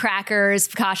pancakes, crackers,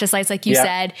 focaccia slice, like you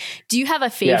said. Do you have a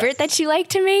favorite that you like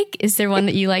to make? Is there one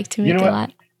that you like to make a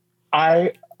lot?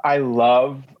 I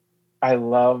love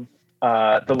the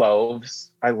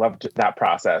loaves. I loved that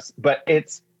process, but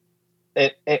it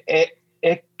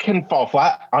can fall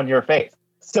flat on your face.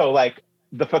 So, like,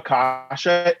 the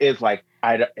focaccia is like,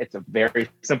 it's a very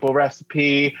simple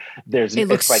recipe. It's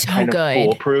like so kind of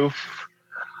foolproof.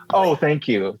 Oh, thank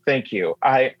you.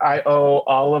 I owe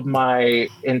all of my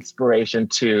inspiration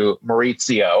to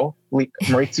Maurizio.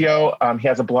 He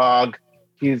has a blog.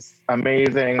 He's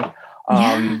amazing.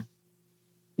 A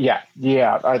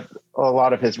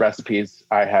lot of his recipes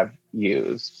I have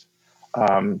used.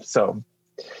 I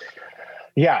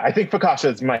think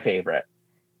focaccia is my favorite.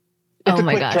 It's oh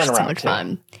my gosh, so much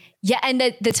fun. Yeah, and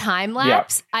the time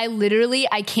lapse,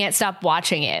 I can't stop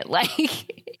watching it.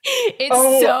 Like,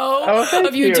 It's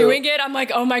of you doing it. I'm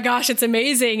like, oh my gosh, it's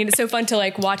amazing. And it's so fun to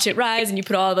like watch it rise and you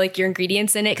put all like your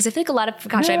ingredients in it. Cause I feel like a lot of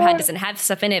focaccia I've had doesn't have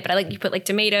stuff in it, but I like you put like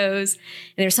tomatoes and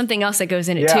there's something else that goes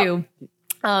in it too.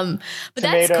 But tomatoes,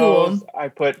 that's cool. I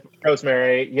put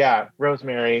rosemary. Yeah.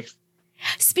 Rosemary.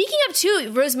 Speaking of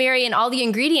too, rosemary and all the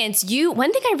ingredients,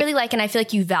 one thing I really like and I feel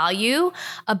like you value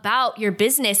about your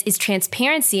business is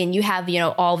transparency. And you have,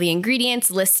 all the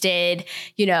ingredients listed,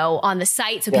 on the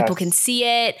site so people can see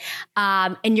it.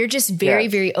 And you're just very,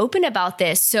 very open about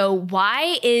this. So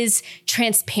why is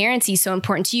transparency so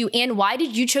important to you? And why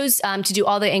did you choose to do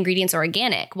all the ingredients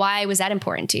organic? Why was that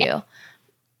important to you?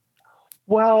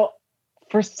 Well,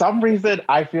 for some reason,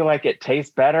 I feel like it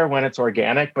tastes better when it's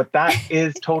organic, but that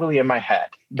is totally in my head.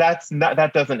 That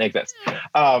doesn't exist.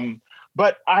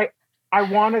 But I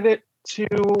wanted it to,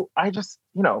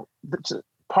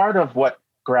 part of what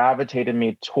gravitated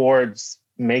me towards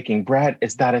making bread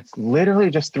is that it's literally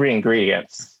just 3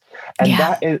 ingredients.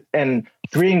 And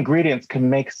 3 ingredients can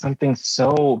make something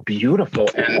so beautiful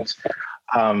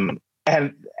and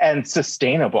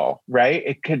sustainable, right?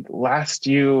 It could last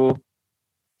you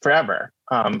forever.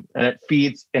 And it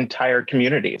feeds entire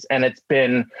communities. And it's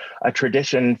been a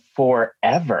tradition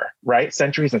forever, right?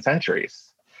 Centuries and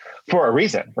centuries for a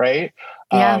reason, right?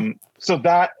 Yeah. So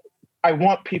that I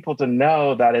want people to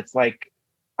know that it's like,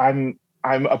 I'm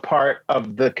a part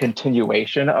of the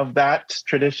continuation of that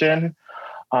tradition.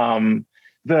 The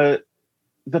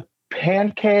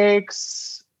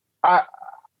pancakes, I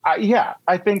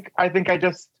think I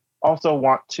just also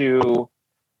want to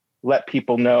let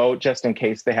people know, just in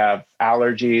case they have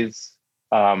allergies,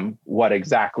 what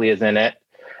exactly is in it.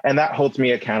 And that holds me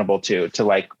accountable too, to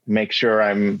like make sure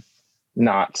I'm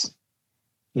not,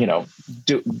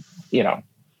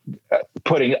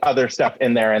 putting other stuff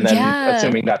in there and then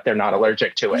assuming that they're not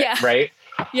allergic to it. Right.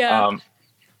 Yeah.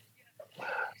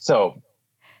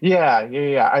 And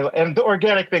the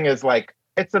organic thing is like,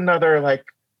 it's another like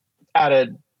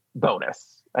added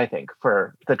bonus, I think,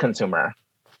 for the consumer.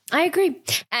 I agree.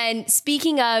 And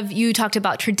speaking of, you talked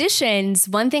about traditions.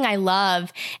 One thing I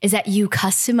love is that you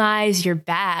customize your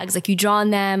bags. Like you draw on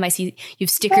them. I see you have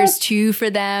stickers too for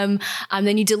them.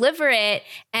 Then you deliver it.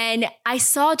 And I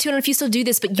saw too, I don't know if you still do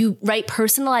this, but you write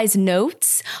personalized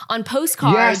notes on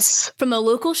postcards from a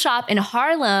local shop in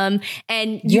Harlem.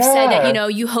 And you said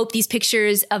that, you hope these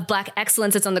pictures of Black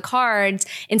excellence that's on the cards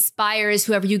inspires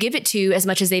whoever you give it to as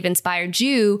much as they've inspired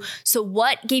you. So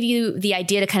what gave you the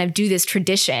idea to kind of do this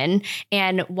tradition?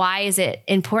 And why is it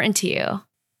important to you?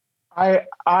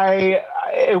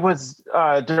 It was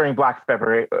during Black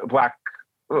February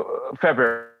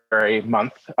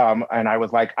month. And I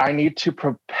was like, I need to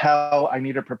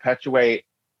perpetuate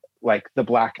like the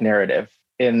Black narrative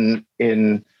in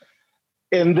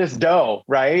this dough,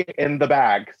 right? In the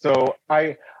bag. So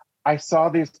I saw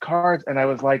these cards and I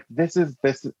was like, this is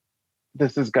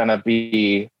gonna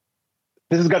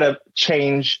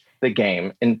change the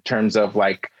game in terms of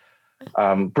like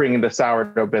bringing the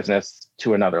sourdough business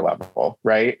to another level,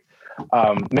 right?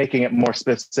 Making it more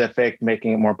specific,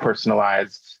 making it more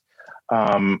personalized.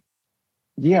 I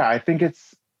think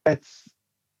it's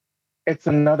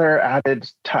another added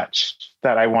touch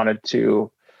that I wanted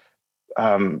to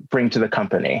bring to the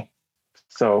company.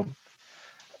 So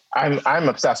I'm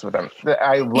obsessed with them.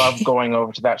 I love going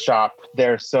over to that shop.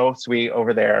 They're so sweet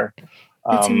over there.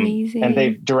 That's amazing. And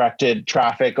they've directed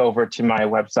traffic over to my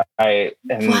website.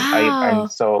 And I'm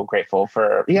so grateful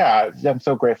for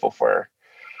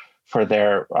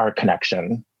our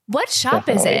connection. What shop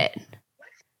is it?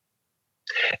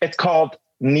 It's called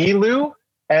Nilu,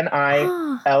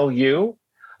 Nilu.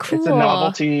 Cool. It's a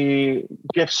novelty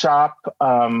gift shop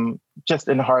just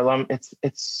in Harlem. It's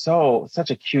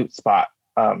such a cute spot.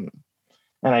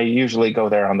 And I usually go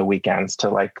there on the weekends to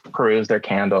like peruse their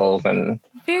candles and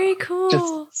very cool.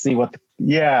 Just see what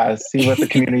the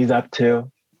community's up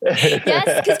to.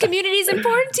 Yes, because community is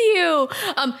important to you.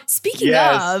 Speaking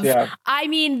of, I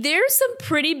mean, there's some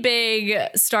pretty big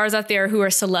stars out there who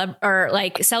are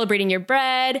celebrating your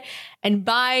bread and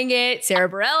buying it. Sarah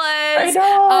Bareilles. I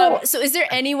know. So is there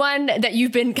anyone that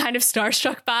you've been kind of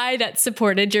starstruck by that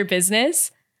supported your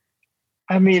business?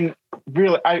 I mean,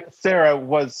 really, Sarah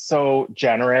was so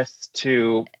generous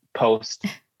to post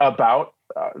about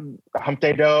Hump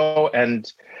Day Dough,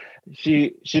 and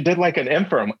she did like an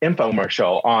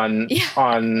infomercial on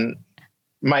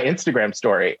my Instagram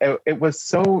story. It was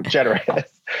so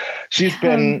generous. She's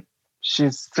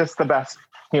just the best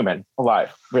human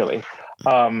alive, really.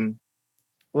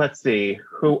 Let's see,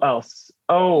 who else?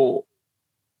 Ann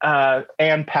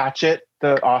Patchett,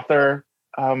 the author,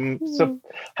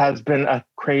 has been a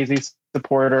crazy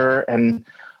supporter, and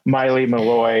Miley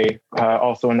Malloy,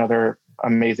 also another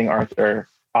amazing author.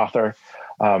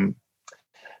 I've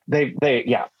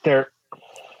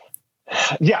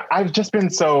just been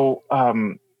so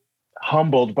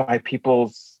humbled by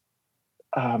people's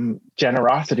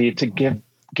generosity to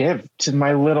give to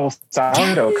my little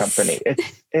sourdough company.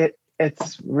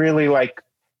 It's really like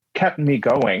kept me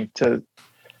going to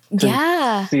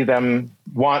see them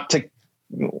want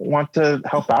to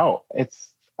help out.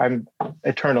 I'm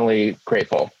eternally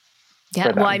grateful.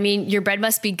 Yeah, well, I mean, your bread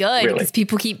must be good because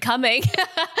people keep coming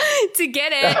to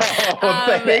get it.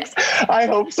 Thanks. I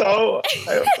hope so.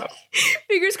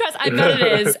 Fingers crossed. I bet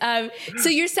it is. So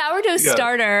your sourdough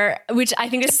starter, which I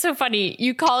think is so funny,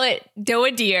 you call it Dough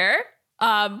a Deer,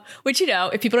 which,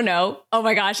 if people don't know, oh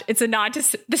my gosh, it's a nod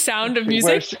to the sound of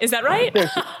music. Is that right?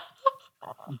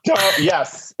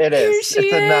 Yes, it is. Here she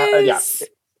is. Yeah.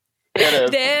 It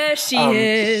is. There she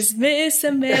is, Miss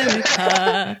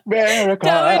America.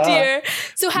 Dough a Deer.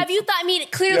 So have you thought,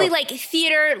 clearly like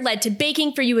theater led to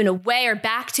baking for you in a way, or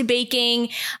back to baking.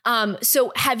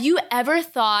 So have you ever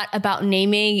thought about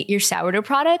naming your sourdough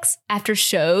products after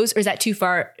shows, or is that too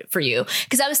far for you?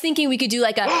 Because I was thinking we could do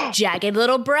like a Jagged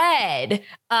Little Bread,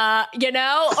 Stop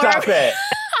it.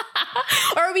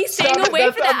 Or are we staying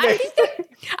away from that? I think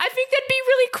that'd be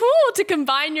really cool to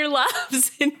combine your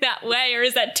loves in that way. Or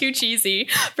is that too cheesy?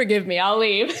 Forgive me, I'll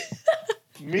leave.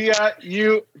 Mia,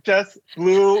 you just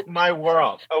blew my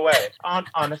world away.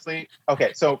 Honestly.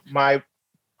 Okay, so my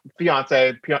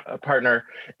fiance partner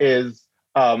is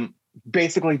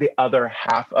basically the other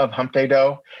half of Hump Day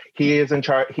Dough. He is in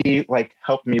charge. He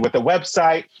helped me with the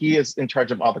website. He is in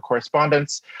charge of all the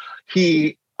correspondence.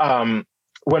 He,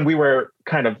 when we were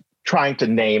kind of trying to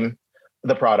name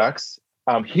the products,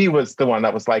 he was the one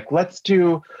that was like, let's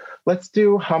do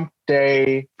Hump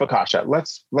Day Focaccia.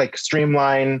 Let's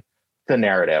streamline the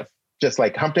narrative. Just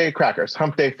like Hump Day crackers,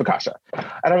 Hump Day Focaccia.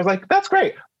 And I was like, that's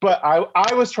great. But I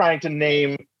was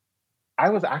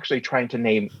actually trying to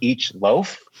name each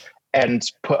loaf and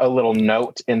put a little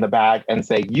note in the bag and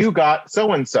say, you got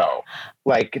so-and-so,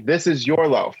 this is your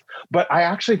loaf. But I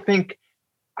actually think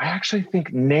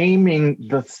naming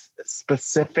the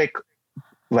specific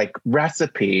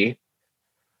recipe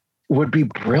would be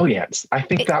brilliant. I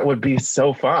think that would be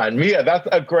so fun. Mia, that's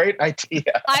a great idea.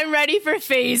 I'm ready for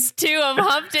phase 2 of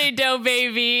Hump Day Dough,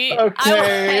 baby.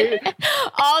 Okay. I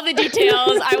want all the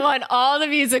details. I want all the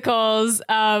musicals.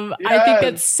 I think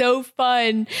that's so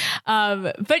fun.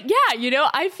 But yeah,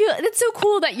 I feel it's so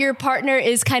cool that your partner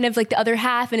is kind of like the other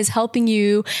half and is helping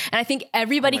you. And I think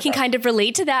everybody can kind of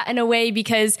relate to that in a way,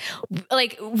 because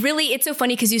really it's so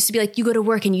funny, because you used to be you go to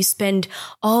work and you spend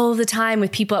all the time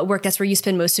with people at work. That's where you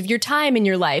spend most of your time in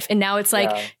your life. And now it's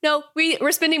no,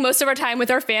 we're spending most of our time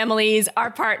with our families, our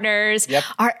partners,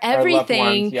 our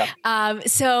everything.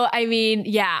 So, I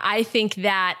mean, I think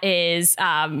that is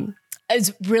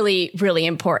really, really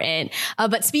important.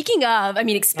 But speaking of,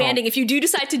 expanding, if you do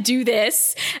decide to do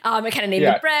this, and kind of name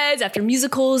the breads after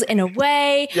musicals in a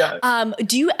way,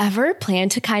 do you ever plan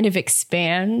to kind of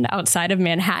expand outside of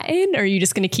Manhattan, or are you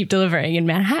just going to keep delivering in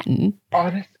Manhattan?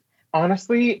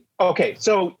 Honestly, okay.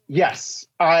 So yes,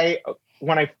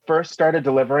 when I first started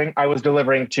delivering, I was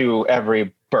delivering to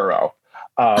every borough.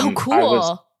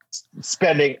 Cool.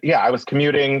 I was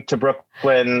commuting to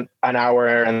Brooklyn an hour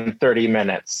and 30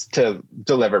 minutes to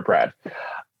deliver bread.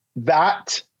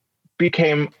 That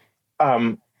became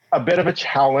a bit of a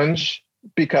challenge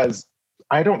because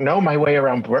I don't know my way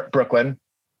around Brooklyn,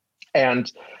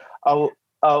 and a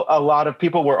lot of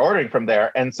people were ordering from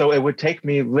there. And so it would take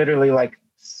me literally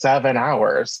 7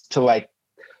 hours to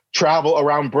travel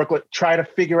around Brooklyn, try to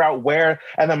figure out where,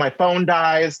 and then my phone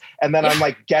dies, and then I'm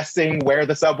guessing where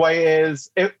the subway is.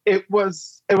 It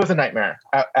was a nightmare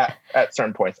at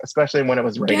certain points, especially when it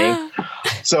was raining.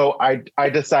 So I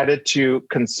decided to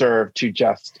conserve to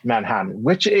just Manhattan,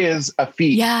 which is a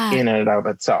feat in and of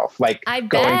itself.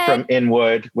 Going from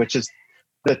Inwood, which is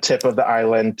the tip of the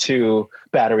island, to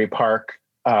Battery Park,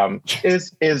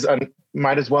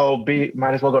 might as well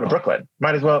go to Brooklyn.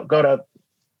 Might as well go to,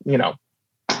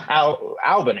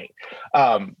 Albany.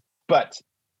 But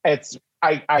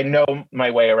I know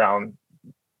my way around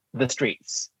the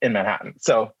streets in Manhattan.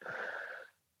 So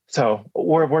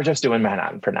we're just doing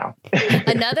Manhattan for now.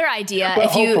 Another idea,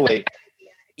 if hopefully.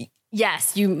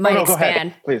 Yes, you might expand. Go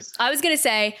ahead, please. I was going to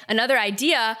say another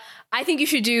idea. I think you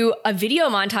should do a video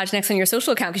montage next on your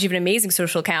social account, because you have an amazing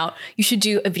social account. You should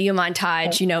do a video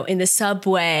montage, in the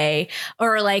subway,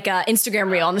 or a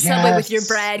Instagram reel on the subway with your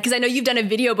bread. Because I know you've done a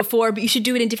video before, but you should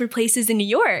do it in different places in New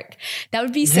York. That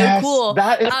would be so cool.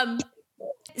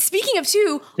 Speaking of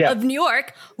of New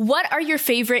York, what are your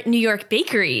favorite New York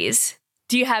bakeries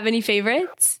Do you have any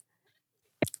favorites?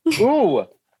 Ooh,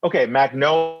 okay.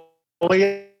 Magnolia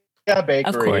Bakery.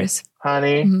 Of course.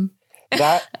 Honey. Mm-hmm.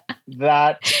 That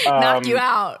knocked you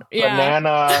out. Yeah.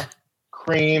 Banana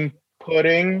cream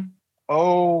pudding.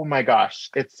 Oh my gosh,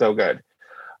 it's so good.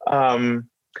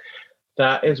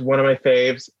 That is one of my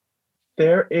faves.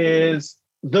 There is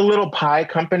the Little Pie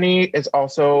Company is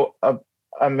also a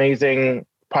amazing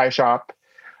pie shop.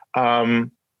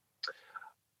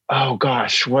 Oh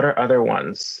gosh, what are other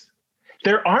ones?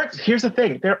 Here's the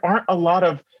thing, there aren't a lot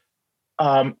of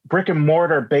brick and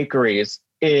mortar bakeries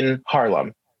in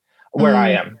Harlem where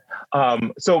I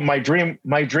am. So my dream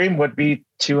would be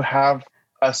to have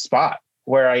a spot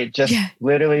where I just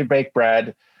literally bake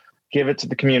bread, give it to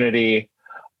the community.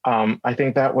 I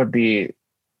think that would be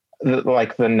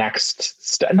the next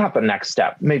step, not the next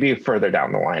step, maybe further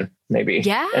down the line, maybe.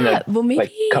 Yeah. Maybe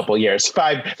like couple years,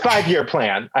 5-year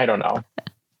plan. I don't know.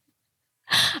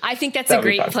 I think that's a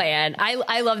great plan.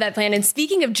 I love that plan. And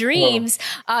speaking of dreams,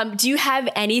 do you have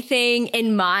anything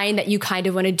in mind that you kind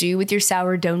of want to do with your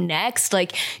sourdough next?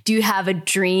 Like, do you have a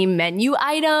dream menu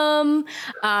item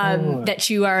that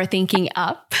you are thinking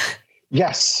up?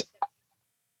 Yes.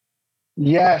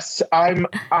 I'm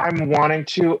wanting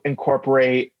to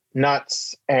incorporate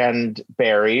nuts and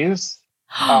berries.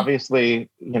 Obviously,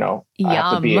 I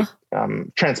have to be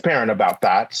transparent about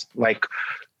that, like,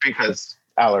 because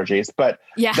allergies, but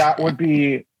that would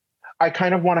be, I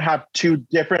kind of want to have 2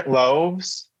 different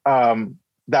loaves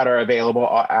that are available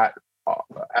at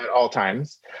all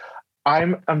times.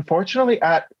 I'm unfortunately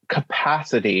at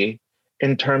capacity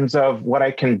in terms of what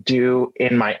I can do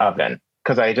in my oven,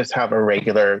 because I just have a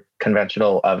regular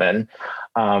conventional oven.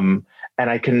 And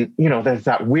I can, there's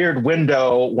that weird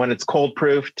window when it's cold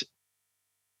proofed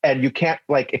and you can't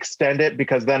like extend it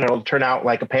because then it'll turn out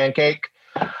like a pancake.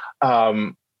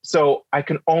 So I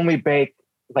can only bake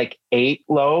like 8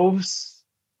 loaves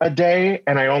a day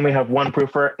and I only have 1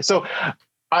 proofer. So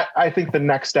I think the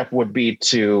next step would be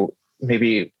to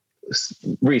maybe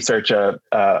research a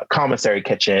commissary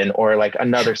kitchen or like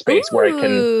another space where I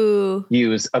can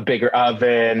use a bigger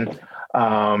oven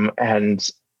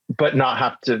but not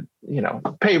have to,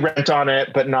 pay rent on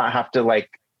it, but not have to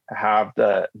like have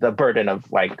the burden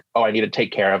of like, I need to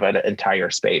take care of an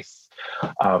entire space.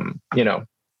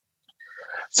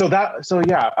 So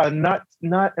a nut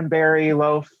and berry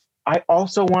loaf. I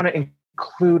also want to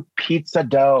include pizza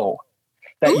dough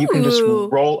that you can just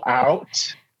roll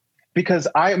out, because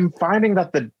I'm finding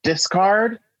that the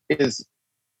discard is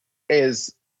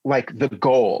like the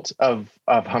gold of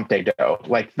hump day dough,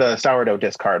 like the sourdough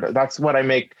discard. That's what I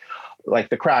make like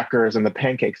the crackers and the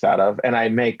pancakes out of, and I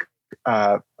make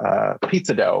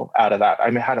pizza dough out of that.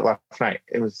 I had it last night.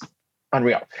 It was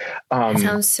unreal. That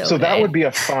sounds so good. That would be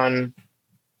a fun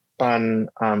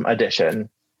addition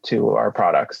to our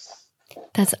products.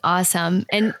 That's awesome.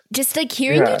 And just like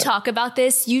hearing you talk about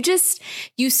this, you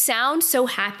sound so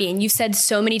happy. And you've said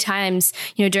so many times,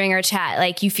 during our chat,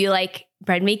 like you feel like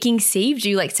bread making saved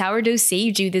you, like sourdough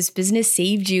saved you, this business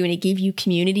saved you, and it gave you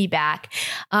community back.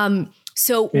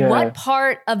 So what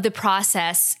part of the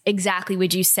process exactly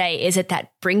would you say is it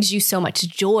that brings you so much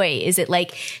joy? Is it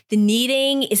like the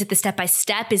kneading? Is it the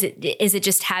step-by-step? Is it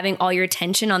just having all your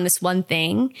attention on this one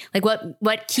thing? Like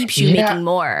what keeps you making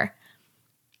more?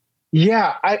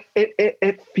 Yeah, I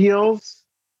feel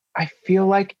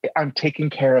like I'm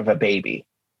taking care of a baby.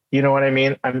 You know what I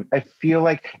mean? I feel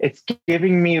like it's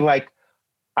giving me like,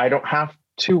 I don't have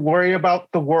to worry about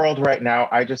the world right now.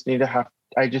 I just need to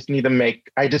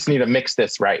mix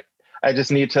this right. I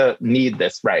just need to knead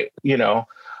this right.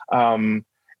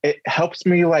 It helps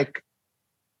me like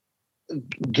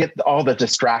get all the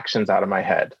distractions out of my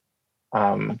head.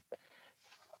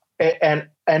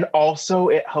 And also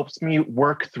it helps me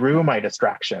work through my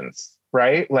distractions,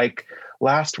 right? Like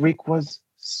last week was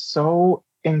so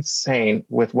insane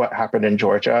with what happened in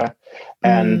Georgia.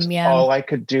 And all I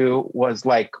could do was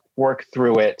like work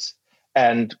through it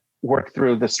and work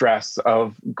through the stress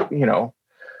of,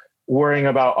 worrying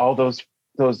about all those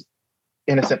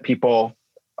innocent people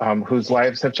whose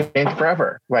lives have changed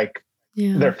forever. Like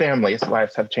their families'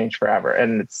 lives have changed forever.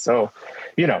 And it's so,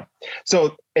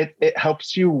 so it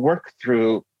helps you work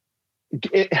through,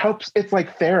 it's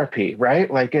like therapy,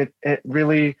 right? Like it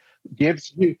really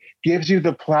gives you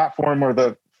the platform or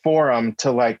the forum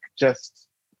to like, just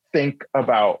think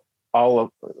about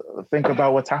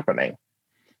what's happening,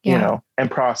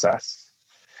 and process.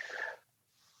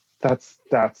 I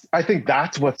think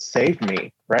that's what saved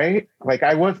me, right? Like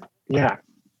I was, that's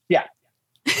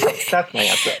my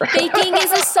answer. Baking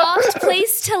is a soft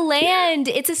place to land.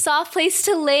 It's a soft place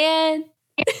to land.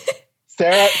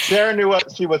 Sarah knew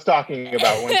what she was talking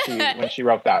about when she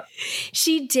wrote that.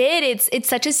 She did. It's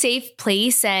such a safe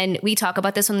place, and we talk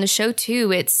about this on the show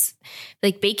too. It's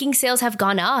like baking sales have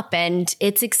gone up, and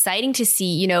it's exciting to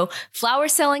see, flour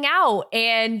selling out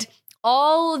and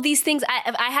all of these things.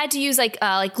 I had to use like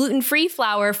gluten-free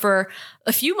flour for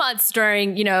a few months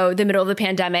during, the middle of the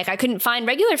pandemic. I couldn't find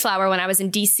regular flour when I was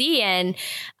in DC, and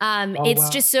it's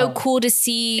just so cool to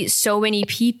see so many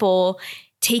people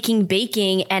taking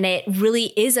baking, and it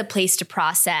really is a place to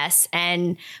process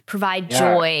and provide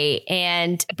joy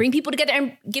and bring people together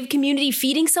and give community.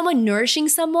 Feeding someone, nourishing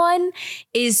someone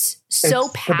is so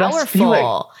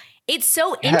powerful. It's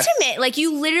so intimate. Like,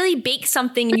 you literally bake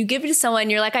something and you give it to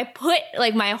someone. You're like, I put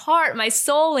like my heart, my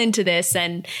soul into this.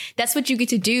 And that's what you get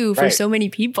to do for so many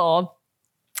people.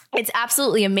 It's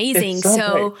absolutely amazing.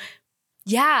 So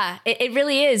yeah, it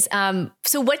really is.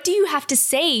 So what do you have to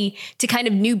say to kind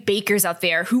of new bakers out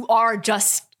there who are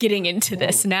just getting into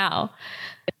this now?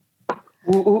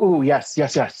 Yes.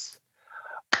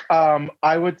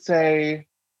 I would say,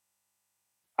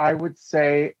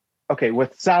 okay,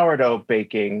 with sourdough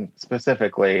baking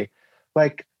specifically,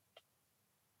 like,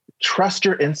 trust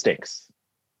your instincts.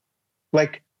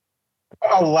 Like,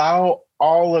 allow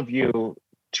all of you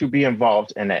to be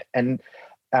involved in it. And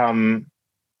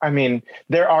I mean,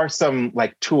 there are some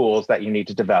like tools that you need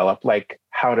to develop, like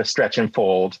how to stretch and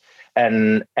fold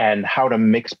and how to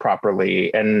mix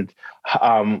properly, and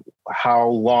how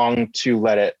long to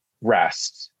let it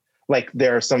rest. Like,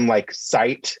 there are some like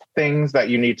sight things that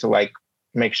you need to like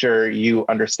make sure you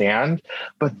understand.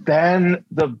 But then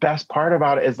the best part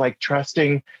about it is like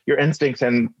trusting your instincts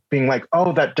and being like,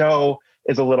 oh, that dough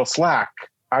is a little slack.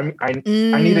 I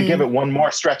need to give it one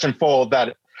more stretch and fold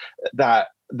that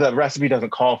the recipe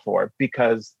doesn't call for,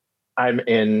 because I'm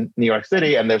in New York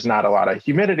City and there's not a lot of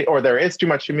humidity, or there is too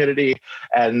much humidity.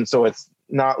 And so it's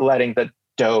not letting the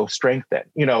dough strengthen,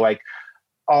 like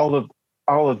all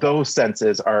of those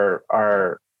senses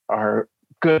are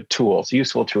good tools,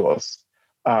 useful tools.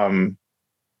 And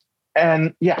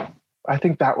yeah, I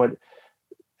think that would,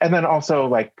 and then also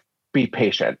like be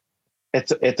patient.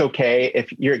 It's okay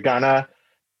if you're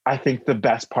I think the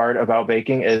best part about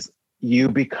baking is you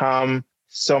become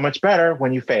so much better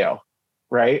when you fail,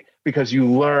 right? Because you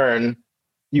learn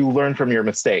from your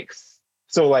mistakes.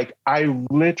 So like, I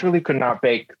literally could not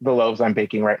bake the loaves I'm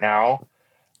baking right now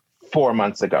 4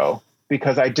 months ago,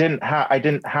 because I didn't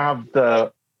have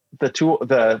the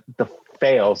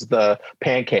fails, the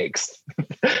pancakes,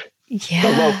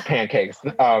 the loaf pancakes,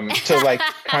 to like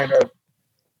kind of,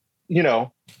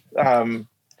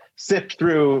 sift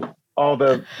through all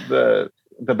the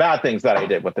bad things that I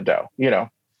did with the dough,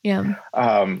 Yeah.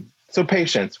 So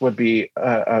patience would be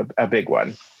a big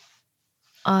one.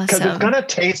 Awesome. Because it's going to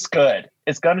taste good.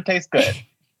 It's going to taste good.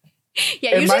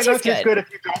 Yeah, it might not taste good if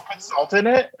you don't put salt in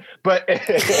it, but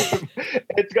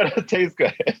it's going to taste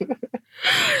good.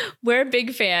 We're a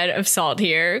big fan of salt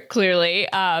here, clearly,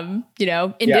 in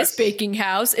this baking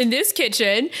house, in this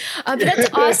kitchen. But that's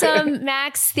awesome,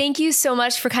 Max. Thank you so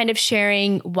much for kind of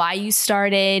sharing why you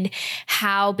started,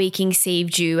 how baking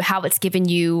saved you, how it's given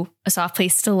you a soft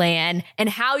place to land, and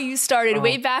how you started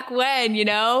way back when,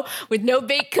 with no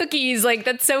baked cookies. Like,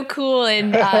 that's so cool.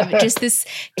 And just this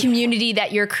community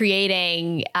that you're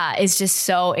creating is just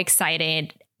so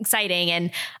exciting.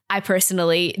 And I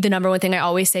personally, the number one thing I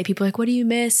always say, people are like, what do you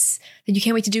miss that you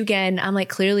can't wait to do again? I'm like,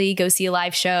 clearly go see a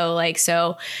live show. Like,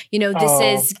 so, this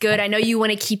is good. I know you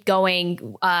want to keep going,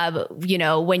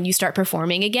 when you start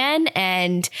performing again.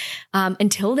 And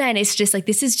until then, it's just like,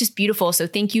 this is just beautiful. So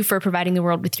thank you for providing the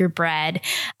world with your bread.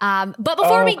 But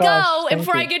before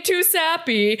I get too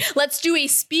sappy, let's do a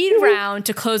speed round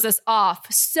to close us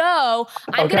off. So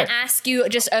I'm going to ask you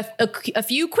just a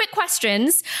few quick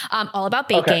questions all about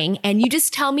baking. And you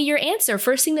just tell me your answer.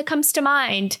 First thing that comes to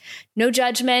mind. No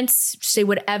judgments. Say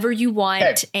whatever you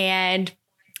want, and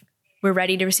we're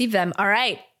ready to receive them. All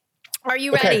right. Are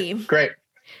you ready? Great.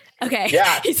 Okay.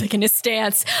 Yeah. He's like in his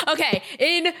stance. Okay.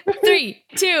 In 3,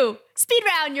 2, speed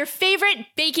round. Your favorite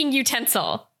baking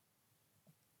utensil.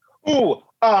 Ooh,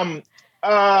 tongs.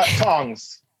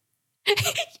 I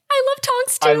love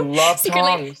tongs too. I love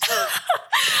tongs.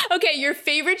 Okay. Your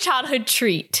favorite childhood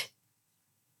treat.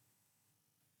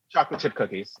 Chocolate chip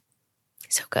cookies.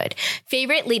 So good.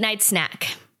 Favorite late night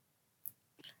snack.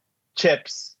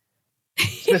 Chips.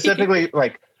 Specifically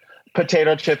like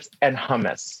potato chips and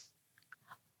hummus.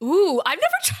 Ooh, I've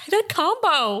never tried that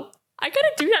combo. I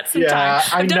gotta do that sometime. Yeah,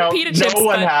 I've done pita chips. No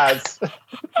one has. Gotta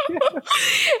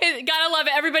love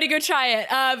it. Everybody go try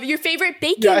it. Your favorite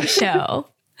baking show.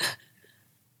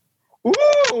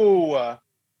 Ooh.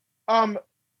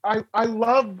 I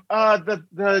love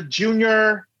the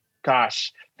junior.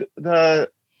 Gosh,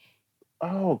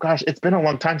 oh gosh, it's been a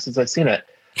long time since I've seen it.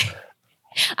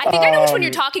 I think I know which one you're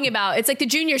talking about. It's like the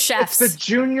junior chefs. It's the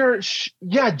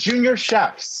junior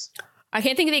chefs. I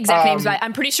can't think of the exact names, but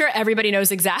I'm pretty sure everybody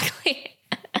knows exactly.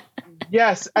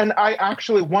 Yes, and I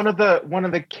actually one of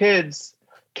the kids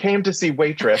came to see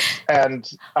Waitress,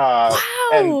 and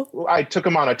and I took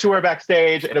him on a tour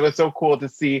backstage, and it was so cool to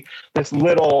see this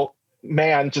little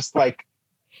man just like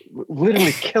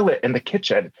literally kill it in the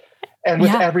kitchen. And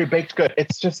with every baked good,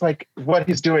 it's just like what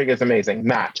he's doing is amazing.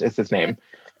 Matt is his name.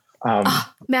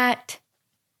 Matt.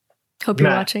 Hope you're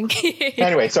watching.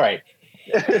 Anyway, sorry.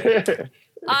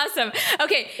 Awesome.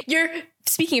 Okay,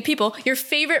 speaking of people, your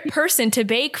favorite person to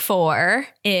bake for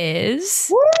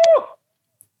is? Woo!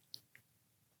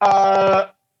 I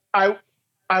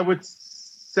would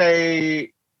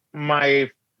say my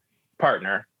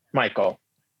partner, Michael.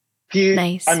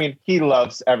 Nice. I mean, he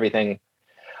loves everything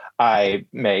I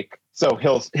make. So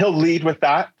he'll lead with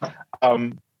that,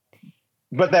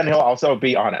 but then he'll also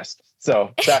be honest.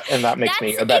 So that makes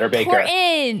me a better baker.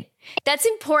 That's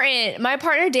important. My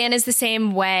partner Dan is the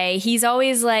same way. He's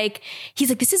always like,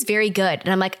 this is very good, and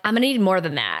I'm like, I'm gonna need more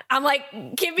than that. I'm like,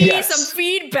 give me some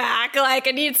feedback. Like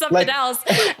I need something else.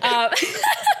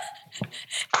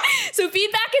 So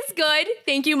feedback is good.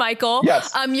 Thank you, Michael.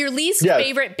 Yes. Your least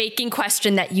favorite baking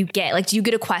question that you get. Like, do you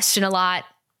get a question a lot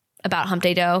about Hump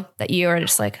Day dough that you are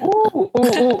just like,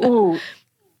 ooh.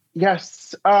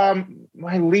 Yes.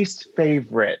 My least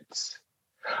favorite,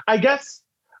 I guess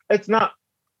it's not,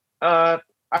 I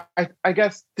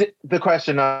guess the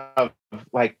question of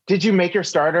like, did you make your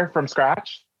starter from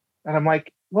scratch? And I'm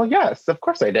like, well, yes, of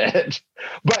course I did.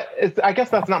 But I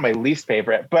guess that's not my least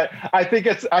favorite, but I think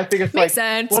it's makes like,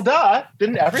 sense. Well, duh,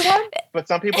 didn't everyone? But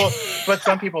some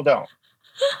people don't.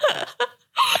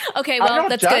 Okay, well,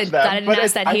 that's good. Glad I didn't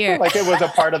ask that here. I feel like it was a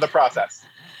part of the process.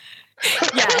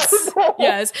 Yes.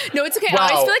 No, it's okay. Wow.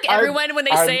 I always feel like everyone, when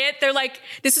they say it, they're like,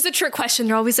 this is a trick question.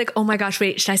 They're always like, oh my gosh,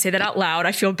 wait, should I say that out loud?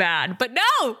 I feel bad. But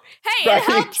no, hey, it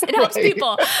helps. It helps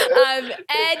people.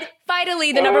 And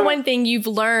finally, the number one thing you've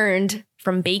learned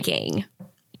from baking.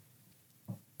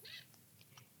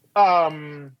 What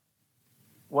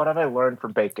have I learned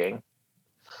from baking?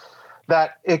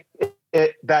 That it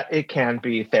can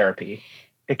be therapy.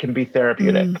 It can be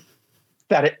therapeutic.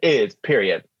 That it is,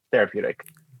 period, therapeutic.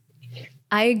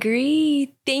 I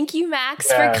agree. Thank you,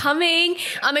 Max, for coming.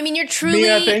 I mean, you're truly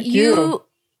Mia, thank you.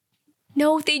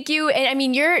 No, thank you. And I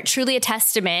mean, you're truly a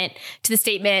testament to the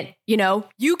statement,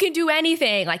 you can do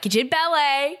anything. Like, you did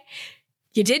ballet,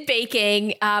 you did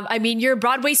baking. I mean, you're a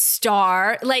Broadway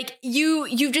star. Like,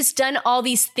 you've just done all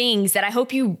these things that I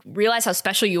hope you realize how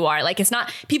special you are. Like,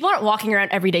 people aren't walking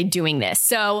around every day doing this.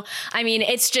 So, I mean,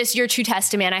 it's just your true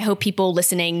testament. I hope people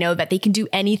listening know that they can do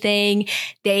anything.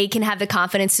 They can have the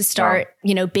confidence to start,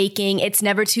 baking. It's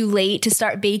never too late to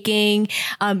start baking.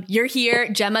 You're here.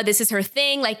 Gemma, this is her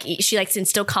thing. Like, she likes to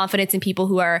instill confidence in people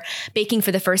who are baking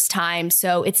for the first time.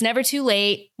 So it's never too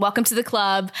late. Welcome to the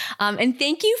club. And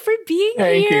thank you for being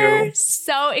here. You.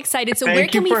 So excited. So where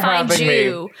can we find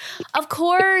you? Of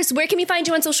course. Where can we find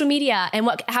you on social media, and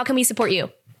how can we support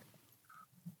you?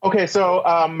 Okay. So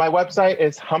my website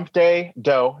is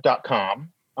humpdaydough.com.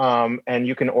 And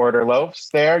you can order loaves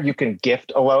there. You can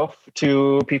gift a loaf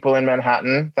to people in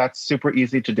Manhattan. That's super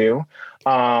easy to do.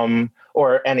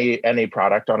 Or any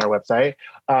product on our website.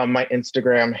 My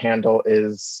Instagram handle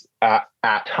is at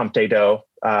humpdaydough.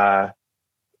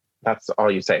 That's all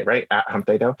you say, right? At Hump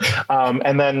Day Dough.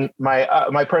 And then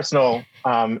my personal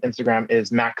Instagram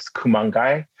is Max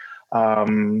Kumangai,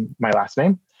 my last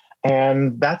name.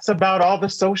 And that's about all the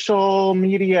social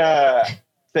media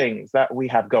things that we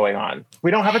have going on. We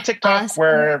don't have a TikTok. Awesome.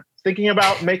 We're thinking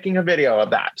about making a video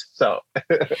of that. So,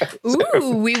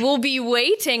 ooh, we will be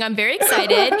waiting. I'm very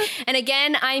excited. And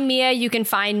again, I'm Mia. You can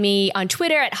find me on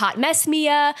Twitter at Hot Mess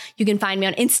Mia. You can find me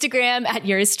on Instagram at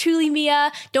Yours Truly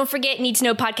Mia. Don't forget, Need to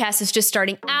Know Podcast is just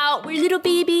starting out. We're a little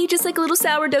baby, just like a little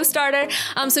sourdough starter.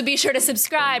 So be sure to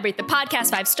subscribe, rate the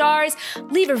podcast 5 stars,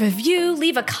 leave a review,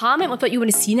 leave a comment with what you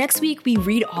want to see next week. We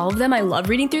read all of them. I love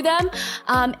reading through them.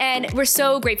 And we're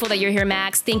so grateful that you're here,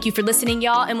 Max. Thank you for listening,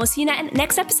 y'all. And we'll see you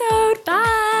next episode.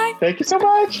 Bye. Thank you so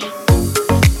much.